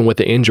 again, even with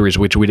the injuries,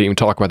 which we didn't even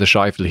talk about the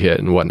Scheifele hit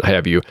and what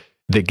have you,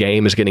 the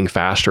game is getting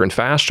faster and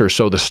faster.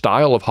 So the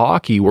style of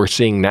hockey we're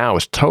seeing now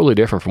is totally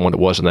different from what it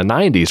was in the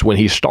 90s when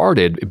he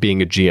started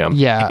being a GM.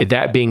 Yeah.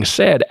 That being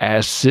said,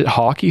 as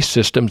hockey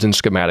systems and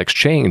schematics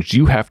change,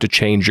 you have to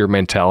change your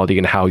mentality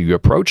and how you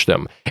approach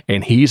them.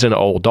 And he's an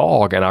old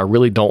dog, and I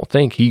really don't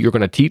think you're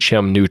going to teach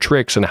him new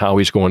tricks and how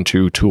he's going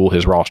to tool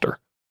his roster.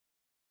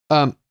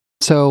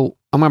 So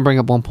I'm going to bring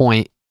up one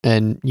point,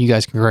 and you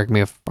guys can correct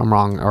me if I'm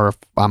wrong or if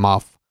I'm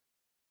off.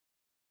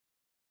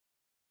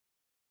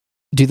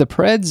 Do the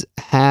Preds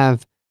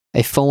have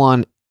a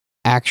full-on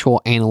actual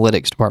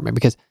analytics department?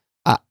 Because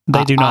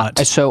they do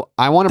not. So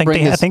I want to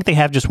bring this. I think they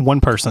have just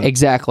one person.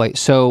 Exactly.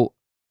 So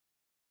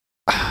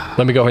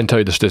let me go ahead and tell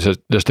you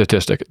the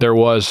statistic. There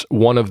was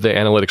one of the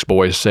analytics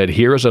boys said,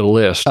 "Here's a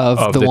list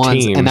of the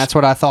ones, teams," and that's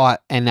what I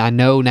thought. And I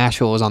know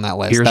Nashville was on that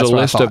list. Here's that's a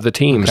list of the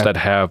teams that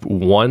have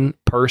one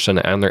person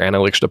in their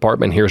analytics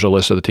department. Here's a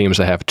list of the teams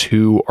that have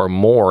 2 or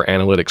more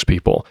analytics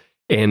people.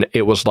 And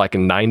it was like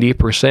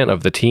 90%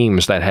 of the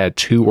teams that had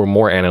 2 or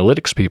more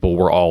analytics people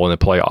were all in the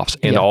playoffs.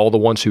 And all the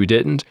ones who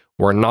didn't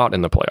were not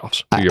in the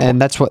playoffs.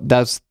 And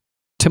that's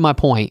to my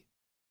point.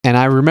 And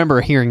I remember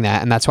hearing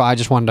that. And that's why I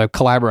just wanted to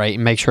collaborate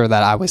and make sure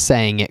that I was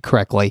saying it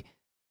correctly.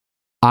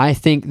 I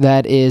think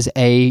that is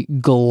a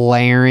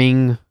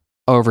glaring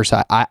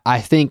oversight. I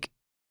think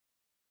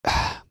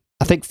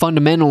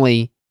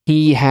fundamentally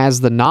he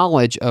has the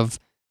knowledge of,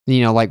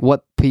 like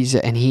what piece,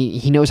 and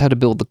he knows how to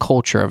build the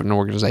culture of an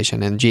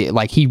organization, and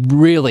he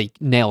really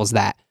nails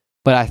that.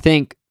 But I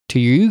think to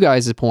you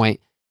guys' point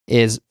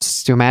is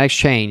schematics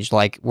change.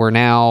 Like, we're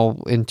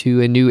now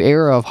into a new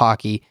era of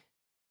hockey.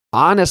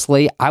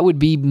 Honestly, I would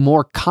be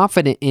more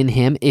confident in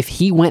him if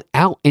he went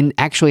out and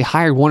actually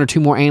hired 1 or 2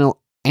 more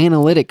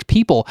analytics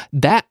people.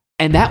 That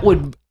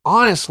would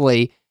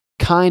honestly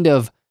kind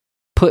of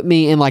put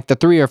me in like the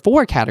 3 or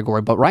 4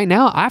 category. But right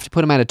now I have to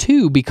put him at a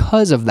 2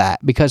 because of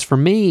that. Because for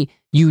me,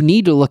 you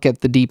need to look at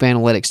the deep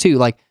analytics too.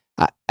 Like,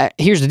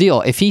 here's the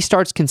deal. If he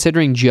starts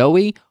considering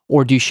Joey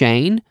or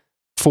Duchesne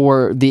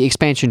for the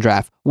expansion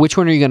draft, which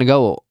one are you going to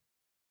go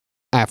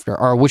after?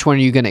 Or which one are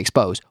you going to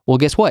expose? Well,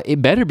 guess what?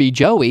 It better be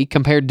Joey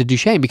compared to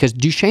Duchesne, because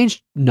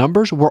Duchesne's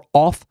numbers were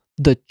off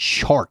the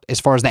chart as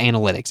far as the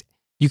analytics.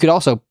 You could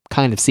also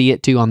kind of see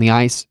it too on the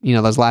ice,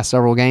 those last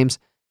several games,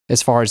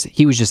 as far as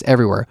he was just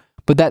everywhere.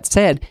 But that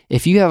said,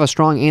 if you have a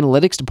strong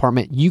analytics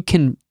department, you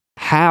can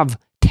have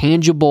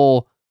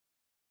tangible,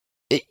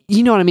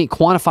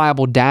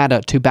 quantifiable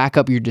data to back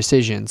up your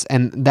decisions.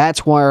 And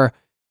that's where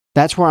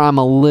I'm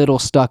a little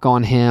stuck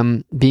on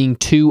him being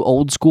too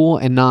old school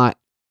and not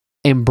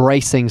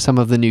embracing some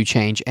of the new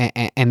change.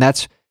 And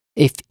that's,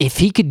 if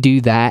he could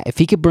do that, if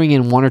he could bring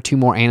in 1 or 2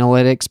 more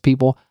analytics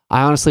people,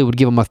 I honestly would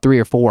give him a 3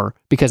 or 4,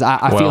 because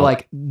I feel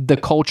like the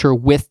culture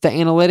with the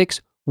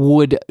analytics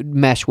would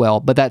mesh well.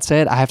 But that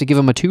said, I have to give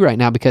him a 2 right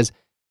now, because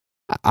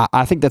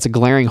I think that's a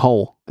glaring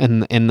hole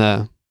in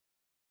the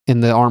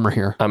armor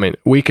here. I mean,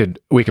 we could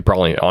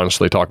probably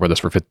honestly talk about this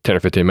for 10 or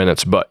 15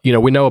 minutes, but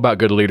we know about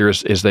good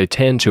leaders is they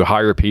tend to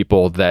hire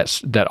people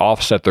that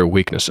offset their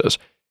weaknesses.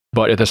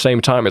 But at the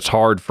same time, it's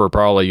hard for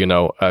probably,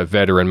 a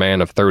veteran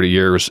man of 30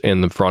 years in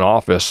the front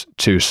office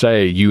to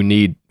say you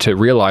need to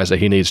realize that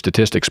he needs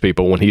statistics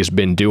people when he's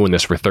been doing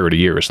this for 30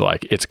 years.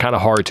 Like, it's kind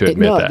of hard to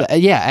admit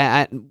that.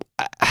 Yeah.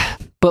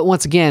 But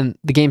once again,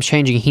 the game's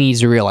changing. He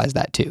needs to realize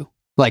that too.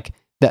 Like,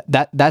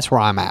 that's where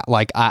I'm at.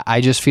 Like, I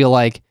just feel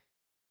like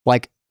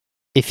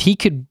if he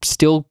could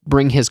still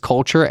bring his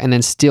culture and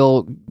then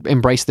still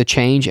embrace the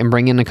change and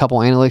bring in a couple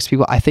analytics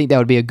people, I think that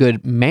would be a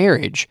good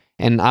marriage.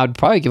 And I would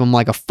probably give him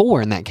like a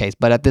 4 in that case.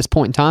 But at this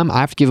point in time, I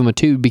have to give him a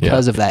 2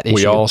 because of that issue.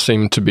 We all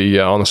seem to be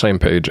on the same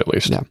page, at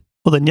least. Yeah.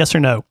 Well, then yes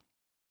or no.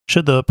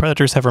 Should the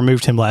Predators have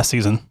removed him last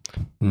season?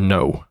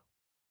 No.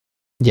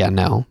 Yeah,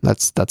 no.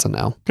 That's a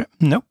no. Okay.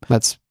 Nope.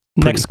 That's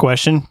next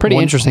question. Pretty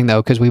interesting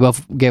though, because we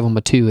both gave him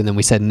a 2, and then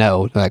we said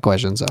no to that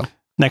question. So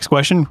next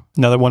question,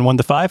 another 1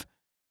 to 5.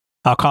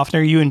 How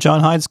confident are you in John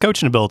Hyde's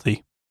coaching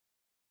ability?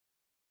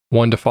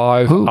 1 to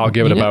 5. I'll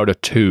give it about a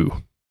 2.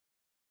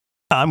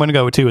 I'm going to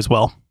go with 2 as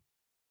well.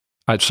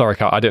 Sorry,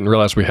 Kyle, I didn't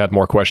realize we had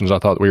more questions. I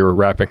thought we were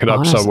wrapping it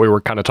up, so we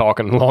were kind of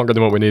talking longer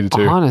than what we needed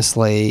to.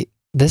 Honestly,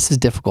 this is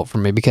difficult for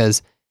me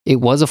because it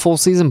was a full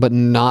season, but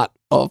not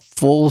a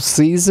full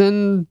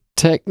season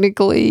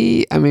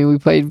technically. I mean, we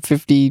played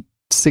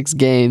 56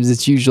 games.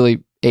 It's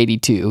usually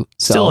 82.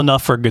 So. Still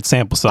enough for a good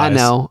sample size. I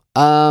know.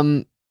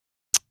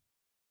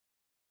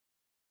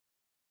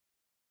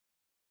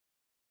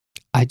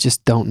 I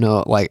just don't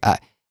know. Like,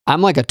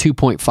 I'm like a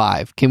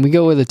 2.5. Can we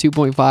go with a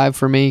 2.5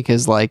 for me?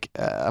 Because like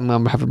I'm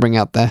gonna have to bring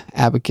out the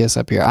abacus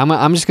up here.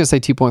 I'm just gonna say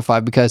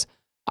 2.5 because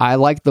I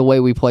like the way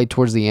we played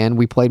towards the end.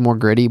 We played more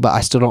gritty, but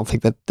I still don't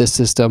think that this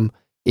system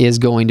is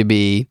going to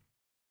be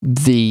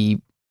the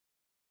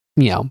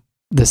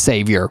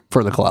savior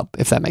for the club,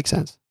 if that makes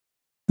sense.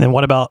 Then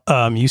what about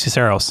UC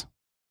Saros?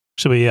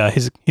 Should we?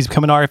 He's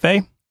becoming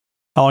RFA.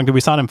 How long did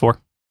we sign him for?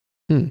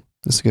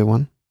 That's a good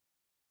one.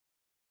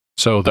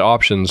 So the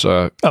options,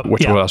 what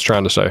I was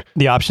trying to say.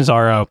 The options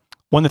are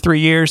 1 to 3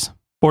 years,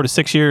 4 to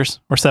 6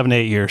 years, or 7 to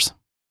 8 years.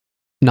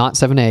 Not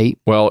 7 to 8.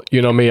 Well,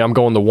 you know me, I'm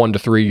going the 1 to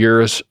 3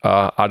 years.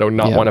 I do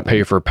not want to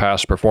pay for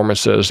past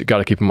performances. Got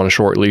to keep them on a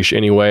short leash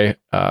anyway.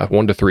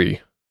 1 to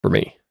 3 for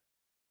me.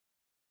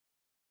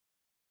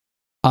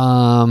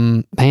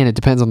 Man, it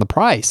depends on the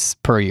price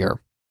per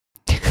year.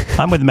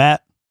 I'm with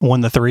Matt.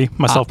 1 to 3.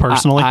 Myself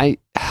personally.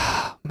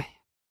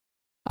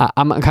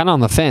 I'm kind of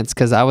on the fence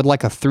because I would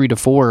like a 3 to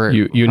 4.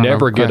 You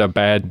never get a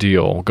bad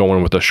deal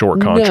going with a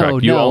short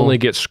contract. You only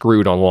get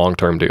screwed on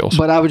long-term deals.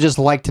 But I would just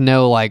like to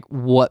know like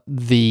what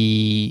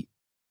the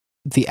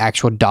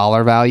actual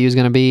dollar value is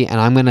going to be,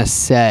 and I'm going to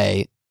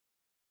say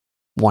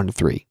 1 to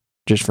 3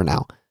 just for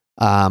now.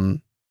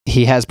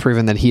 He has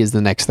proven that he is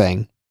the next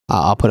thing.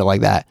 I'll put it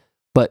like that.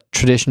 But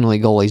traditionally,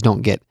 goalies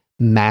don't get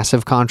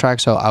massive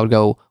contracts, so I would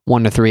go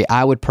 1 to 3.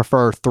 I would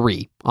prefer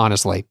 3,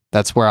 honestly.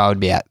 That's where I would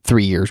be at.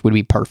 3 years would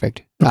be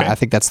perfect. Okay. I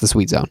think that's the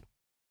sweet zone.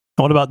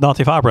 And what about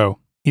Dante Fabro?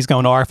 He's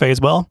going to RFA as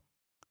well.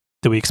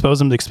 Do we expose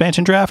him to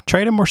expansion draft,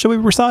 trade him, or should we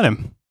resign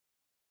him?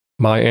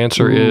 My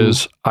answer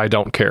is I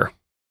don't care.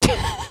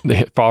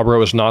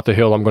 Fabro is not the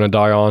hill I'm going to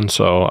die on,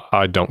 so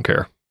I don't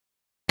care.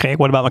 Okay,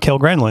 what about Mikael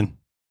Granlund?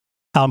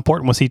 How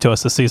important was he to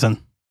us this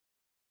season?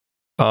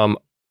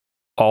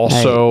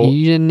 Also, hey,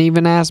 you didn't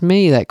even ask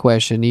me that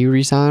question. Do you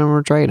resign him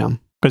or trade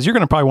him? Because you're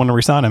going to probably want to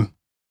resign him.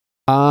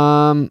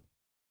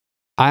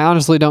 I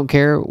honestly don't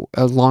care.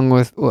 Along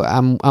with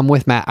I'm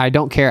with Matt. I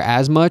don't care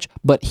as much,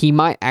 but he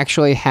might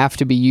actually have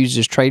to be used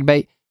as trade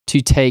bait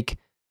to take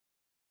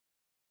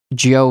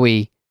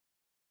Joey.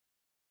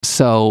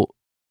 So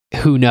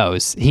who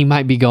knows? He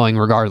might be going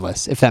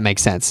regardless, if that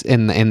makes sense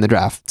in the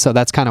draft. So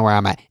that's kind of where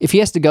I'm at. If he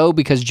has to go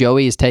because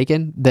Joey is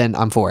taken, then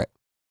I'm for it.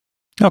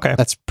 Okay.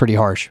 That's pretty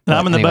harsh. And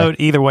I'm in the boat.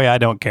 Either way, I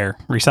don't care.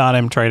 Resign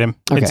him, trade him.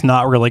 Okay. It's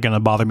not really going to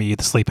bother me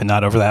to sleep at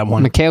night over that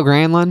one. Mikael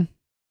Granlund,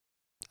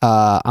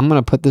 I'm going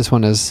to put this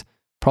one as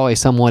probably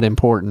somewhat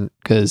important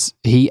because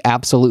he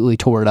absolutely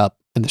tore it up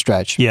in the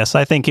stretch. Yes,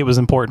 I think it was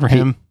important for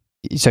him.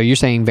 So you're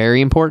saying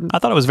very important? I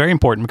thought it was very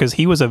important because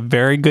he was a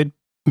very good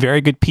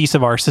piece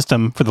of our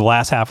system for the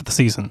last half of the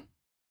season.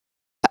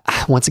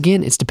 Once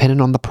again, it's dependent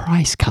on the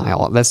price,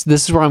 Kyle. This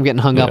is where I'm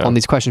getting hung up on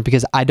these questions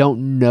because I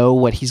don't know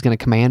what he's going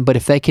to command. But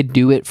if they could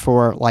do it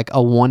for like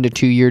a 1 to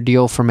 2 year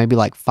deal for maybe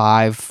like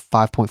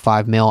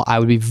 5.5 mil, I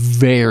would be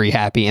very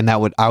happy, and I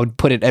would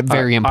put it at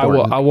very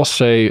important. I will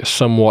say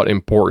somewhat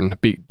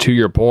important. To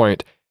your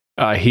point,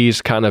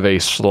 he's kind of a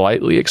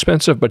slightly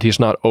expensive, but he's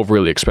not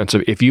overly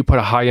expensive. If you put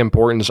a high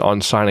importance on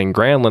signing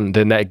Granlund,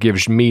 then that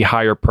gives me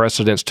higher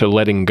precedence to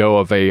letting go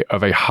of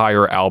a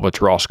higher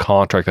albatross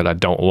contract that I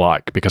don't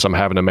like because I'm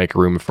having to make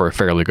room for a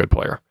fairly good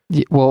player.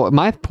 Well,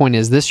 my point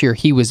is this year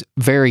he was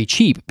very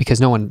cheap because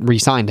no one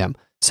re-signed him.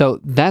 So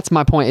that's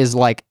my point is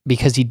like,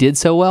 because he did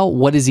so well,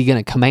 what is he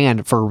going to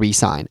command for a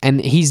re-sign?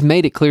 And he's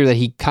made it clear that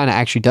he kind of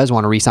actually does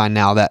want to re-sign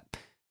now that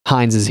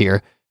Hines is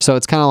here. So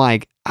it's kind of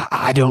like,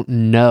 I don't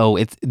know.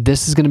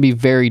 This is going to be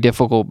very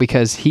difficult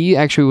because he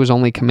actually was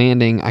only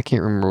commanding, I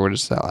can't remember what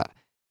it's at.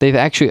 They've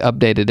actually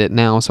updated it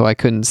now, so I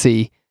couldn't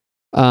see.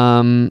 He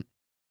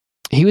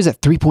was at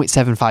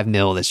 3.75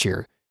 mil this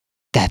year.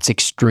 That's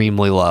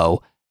extremely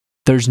low.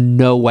 There's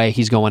no way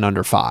he's going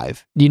under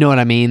 5. You know what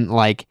I mean?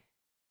 Like,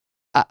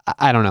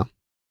 I don't know.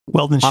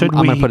 Well, then I'm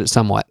going to put it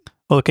somewhat.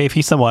 Okay, if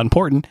he's somewhat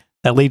important,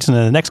 that leads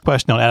into the next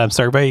question on Adam's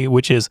survey,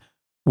 which is,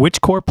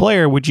 which core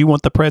player would you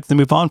want the Preds to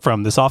move on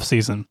from this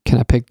offseason? Can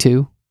I pick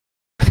 2?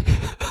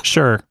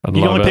 Sure. You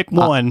can only pick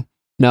 1.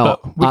 No.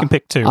 We can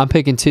pick 2. I'm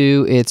picking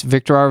 2. It's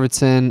Victor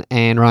Arvidsson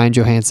and Ryan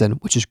Johansson,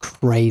 which is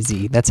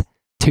crazy. That's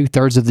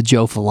 2/3 of the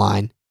Jofa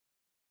line.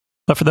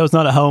 But for those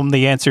not at home,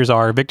 the answers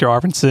are Victor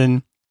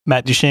Arvidsson,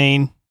 Matt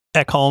Duchene,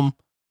 Ekholm,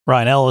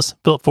 Ryan Ellis,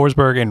 Philip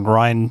Forsberg, and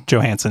Ryan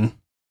Johansson.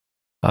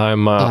 I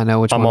know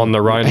which I'm one. on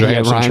the Ryan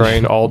Johansson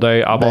train all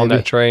day. I'm on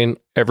that train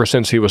ever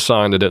since he was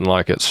signed. I didn't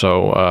like it,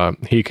 so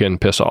he can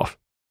piss off.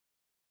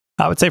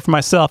 I would say for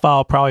myself,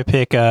 I'll probably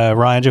pick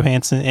Ryan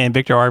Johansson and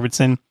Victor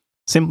Arvidsson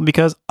simply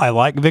because I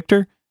like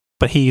Victor,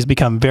 but he's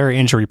become very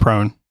injury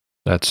prone.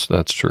 That's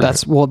true.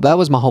 That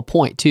was my whole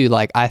point too.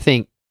 Like, I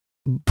think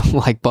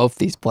like both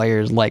these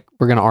players, like,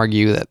 we're going to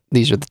argue that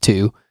these are the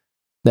two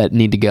that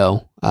need to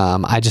go.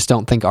 I just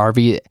don't think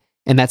RV,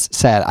 and that's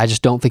sad, I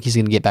just don't think he's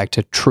going to get back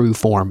to true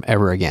form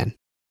ever again.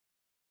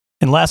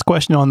 And last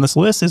question on this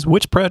list is,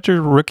 which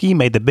Predator rookie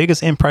made the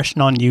biggest impression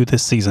on you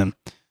this season?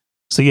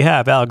 So you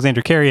have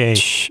Alexander Carrier,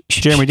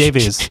 Jeremy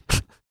Davies,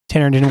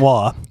 Tanner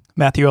Dunois,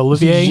 Matthew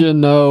Olivier,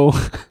 Eeli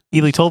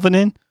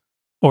Tolvanen,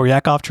 or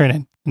Yakov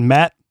Trenin. And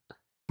Matt?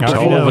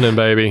 Tolvanen,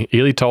 baby.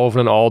 Eeli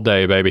Tolvanen all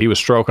day, baby. He was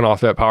stroking off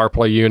that power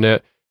play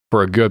unit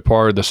for a good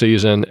part of the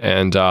season,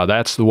 and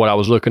that's what I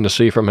was looking to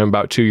see from him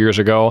about 2 years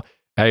ago.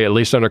 Hey, at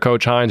least under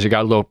Coach Hines, he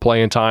got a little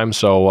playing time,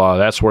 so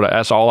that's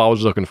all I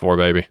was looking for,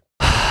 baby.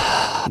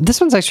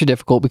 This one's actually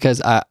difficult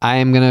because I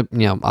am going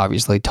to,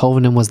 obviously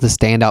Tolvanen was the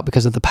standout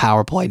because of the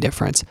power play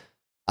difference.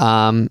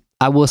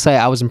 I will say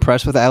I was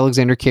impressed with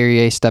Alexander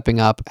Carrier stepping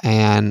up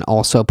and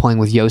also playing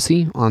with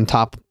Yossi on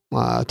top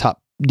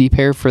D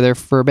pair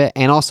for a bit.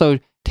 And also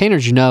Tanner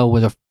Jeannot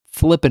was a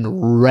flipping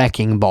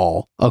wrecking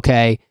ball,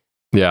 okay?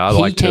 Yeah, I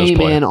liked his play. He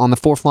came in on the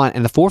fourth line,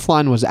 and the fourth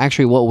line was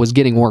actually what was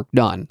getting work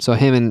done. So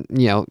him and,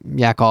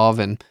 Yakov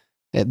and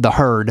the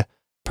herd,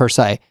 per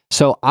se.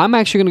 So I'm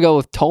actually going to go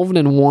with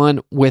Tolvanen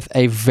 1 with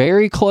a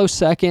very close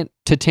second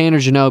to Tanner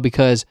Jeannot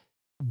because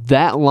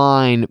that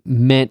line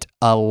meant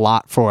a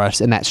lot for us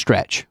in that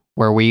stretch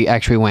where we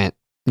actually went,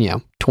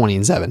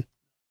 20-7.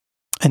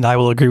 And I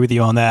will agree with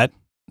you on that.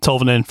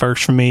 Tolvanen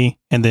first for me,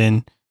 and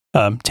then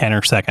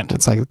Tanner second.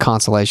 It's like the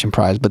consolation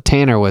prize, but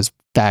Tanner was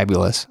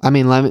fabulous. I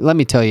mean, let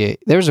me tell you,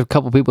 there's a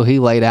couple people he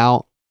laid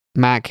out.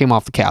 Matt came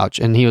off the couch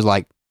and he was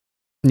like,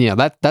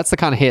 that's the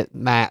kind of hit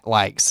Matt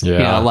likes.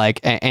 Yeah.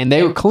 And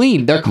they were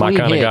clean. They're clean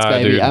hits, guy,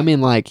 baby. Dude. I mean,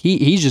 like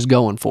he's just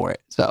going for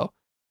it. So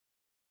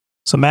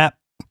Matt,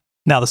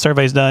 now the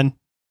survey's done.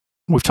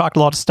 We've talked a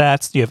lot of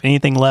stats. Do you have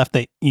anything left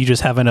that you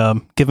just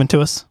haven't given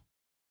to us?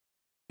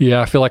 Yeah,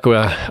 I feel like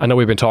I know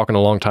we've been talking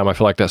a long time. I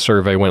feel like that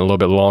survey went a little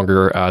bit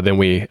longer than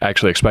we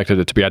actually expected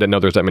it to be. I didn't know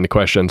there was that many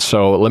questions.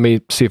 So let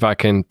me see if I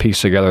can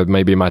piece together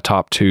maybe my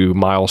top 2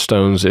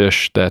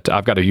 milestones-ish that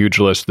I've got a huge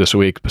list this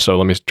week. So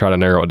let me try to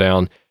narrow it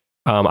down.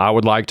 I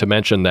would like to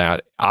mention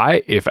that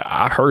if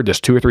I heard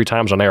this 2 or 3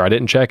 times on air, I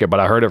didn't check it,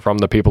 but I heard it from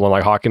the people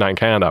in Hockey Night in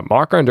Canada.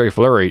 Marc-Andre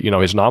Fleury,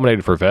 is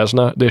nominated for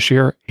Vezina this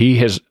year.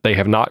 They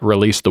have not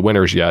released the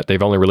winners yet.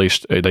 They've only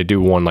released, they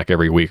do one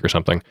every week or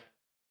something.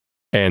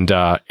 And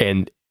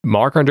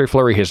Marc-Andre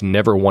Fleury has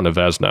never won a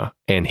Vezina,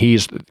 and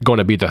he's going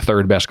to be the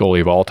 3rd best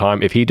goalie of all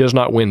time. If he does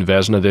not win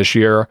Vezina this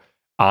year,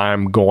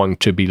 I'm going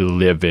to be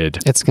livid.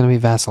 It's going to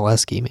be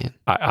Vasilevsky, man.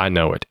 I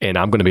know it, and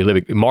I'm going to be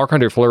livid.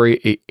 Marc-Andre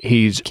Fleury,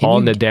 he's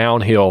on the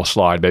downhill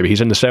slide, baby.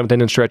 He's in the 7th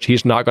inning stretch.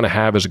 He's not going to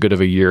have as good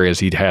of a year as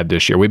he'd had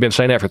this year. We've been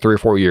saying that for 3 or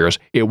 4 years.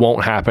 It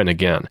won't happen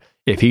again.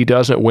 If he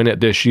doesn't win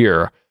it this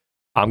year,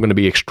 I'm going to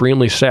be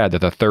extremely sad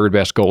that the 3rd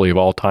best goalie of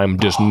all time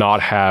does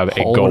not have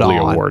a goalie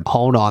award.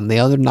 Hold on. The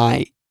other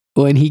night,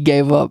 when he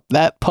gave up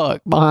that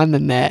puck behind the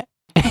net.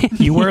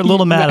 You were a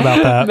little mad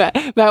about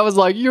that. Matt was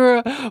like, "You're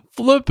a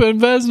flipping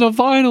Vezina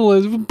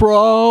finalist,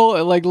 bro."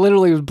 And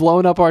literally was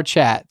blowing up our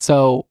chat.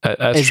 So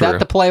is true. that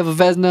the play of a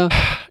Vezina?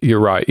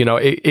 You're right.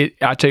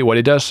 I tell you what,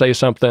 it does say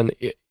something.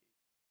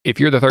 If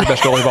you're the 3rd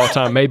best goalie of all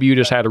time, maybe you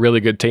just had a really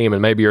good team,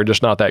 and maybe you're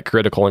just not that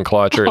critical and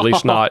clutch, or at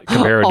least not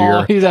compared to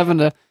your. He's having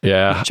to.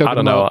 Yeah, I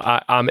don't know.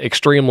 I'm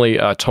extremely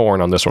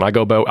torn on this one. I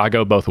go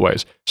both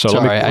ways. So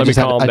Sorry, let me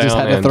calm down. I just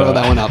had to throw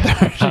that one out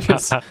there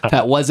because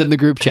that was in the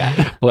group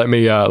chat. Let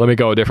me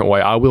go a different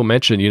way. I will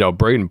mention,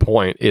 Braden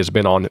Point has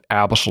been on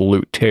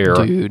absolute tear.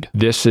 Dude,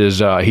 this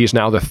is he's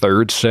now the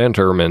 3rd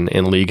centerman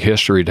in league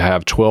history to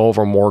have 12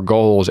 or more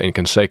goals in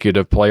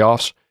consecutive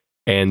playoffs.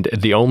 And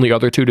the only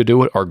other 2 to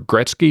do it are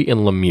Gretzky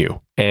and Lemieux,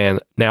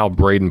 and now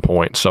Braden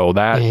Point. So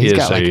he's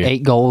got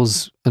 8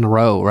 goals in a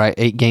row, right?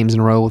 8 games in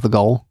a row with a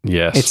goal.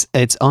 Yes,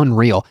 it's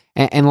unreal.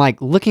 And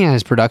looking at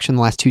his production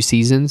the last 2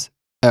 seasons,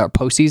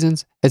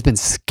 postseasons, has been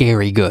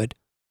scary good.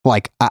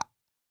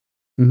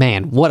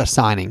 Man, what a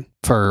signing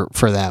for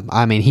them.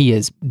 I mean, he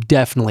has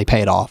definitely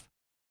paid off.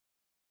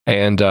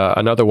 And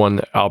another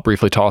one I'll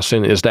briefly toss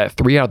in is that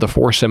 3 out of the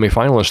 4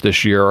 semifinalists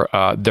this year,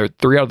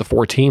 3 out of the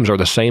 4 teams are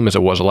the same as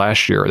it was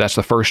last year. That's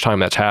the first time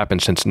that's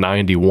happened since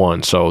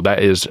 '91. So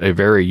that is a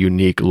very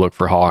unique look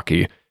for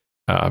hockey.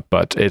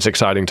 But it's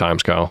exciting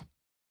times, Kyle.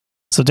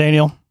 So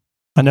Daniel,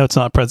 I know it's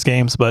not Preds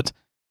games, but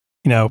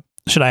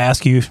should I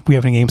ask you if we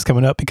have any games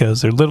coming up?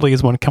 Because there literally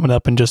is one coming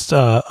up in just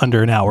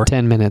under an hour.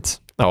 10 minutes.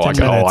 I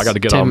got to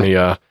get on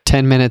the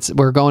 10 minutes.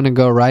 We're going to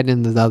go right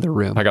into the other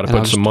room. I got to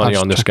put some money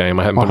on this game.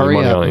 I haven't put any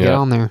money on it yet. Get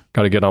on there.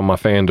 Got to get on my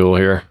FanDuel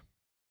here.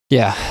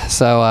 Yeah.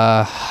 So,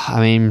 I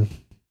mean,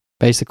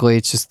 basically,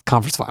 it's just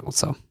conference finals.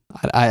 So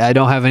I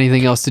don't have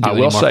anything else to do. I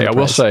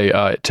will say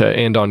to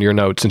end on your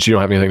note, since you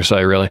don't have anything to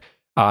say really.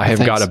 I have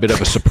got a bit of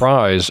a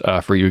surprise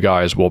for you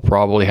guys. We'll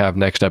probably have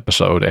next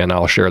episode, and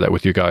I'll share that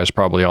with you guys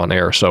probably on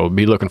air. So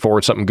be looking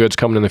forward. Something good's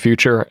coming in the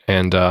future.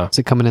 And is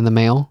it coming in the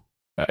mail?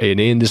 It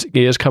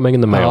is coming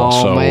in the mail.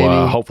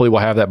 Hopefully we'll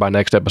have that by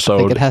next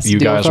episode. You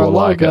guys will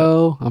like it.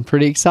 I'm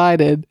pretty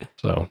excited.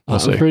 So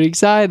I'm pretty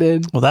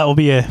excited. Well, that will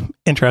be an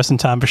interesting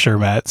time for sure,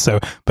 Matt.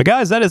 But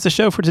guys, that is the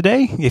show for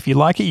today. If you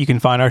like it, you can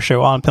find our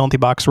show on Penalty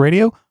Box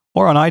Radio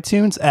or on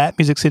iTunes at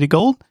Music City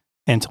Gold.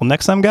 Until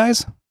next time,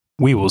 guys,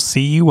 we will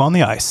see you on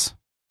the ice.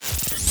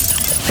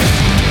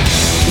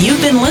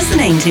 You've been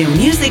listening to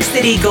Music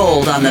City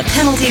Gold on the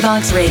Penalty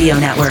Box Radio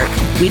Network.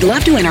 We'd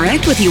love to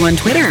interact with you on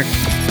Twitter.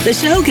 The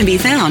show can be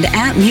found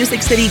at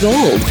Music City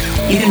Gold.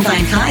 You can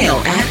find Kyle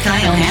at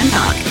Kyle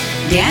Hancock,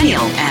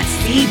 Daniel at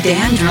Steve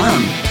Dan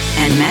Drum,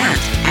 and Matt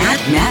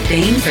at Matt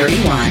Bain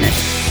 31.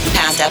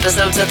 Past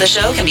episodes of the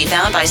show can be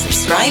found by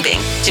subscribing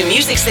to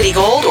Music City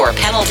Gold or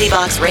Penalty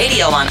Box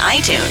Radio on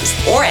iTunes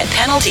or at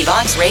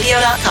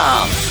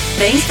penaltyboxradio.com.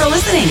 Thanks for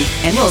listening,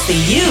 and we'll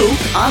see you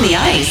on the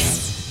ice.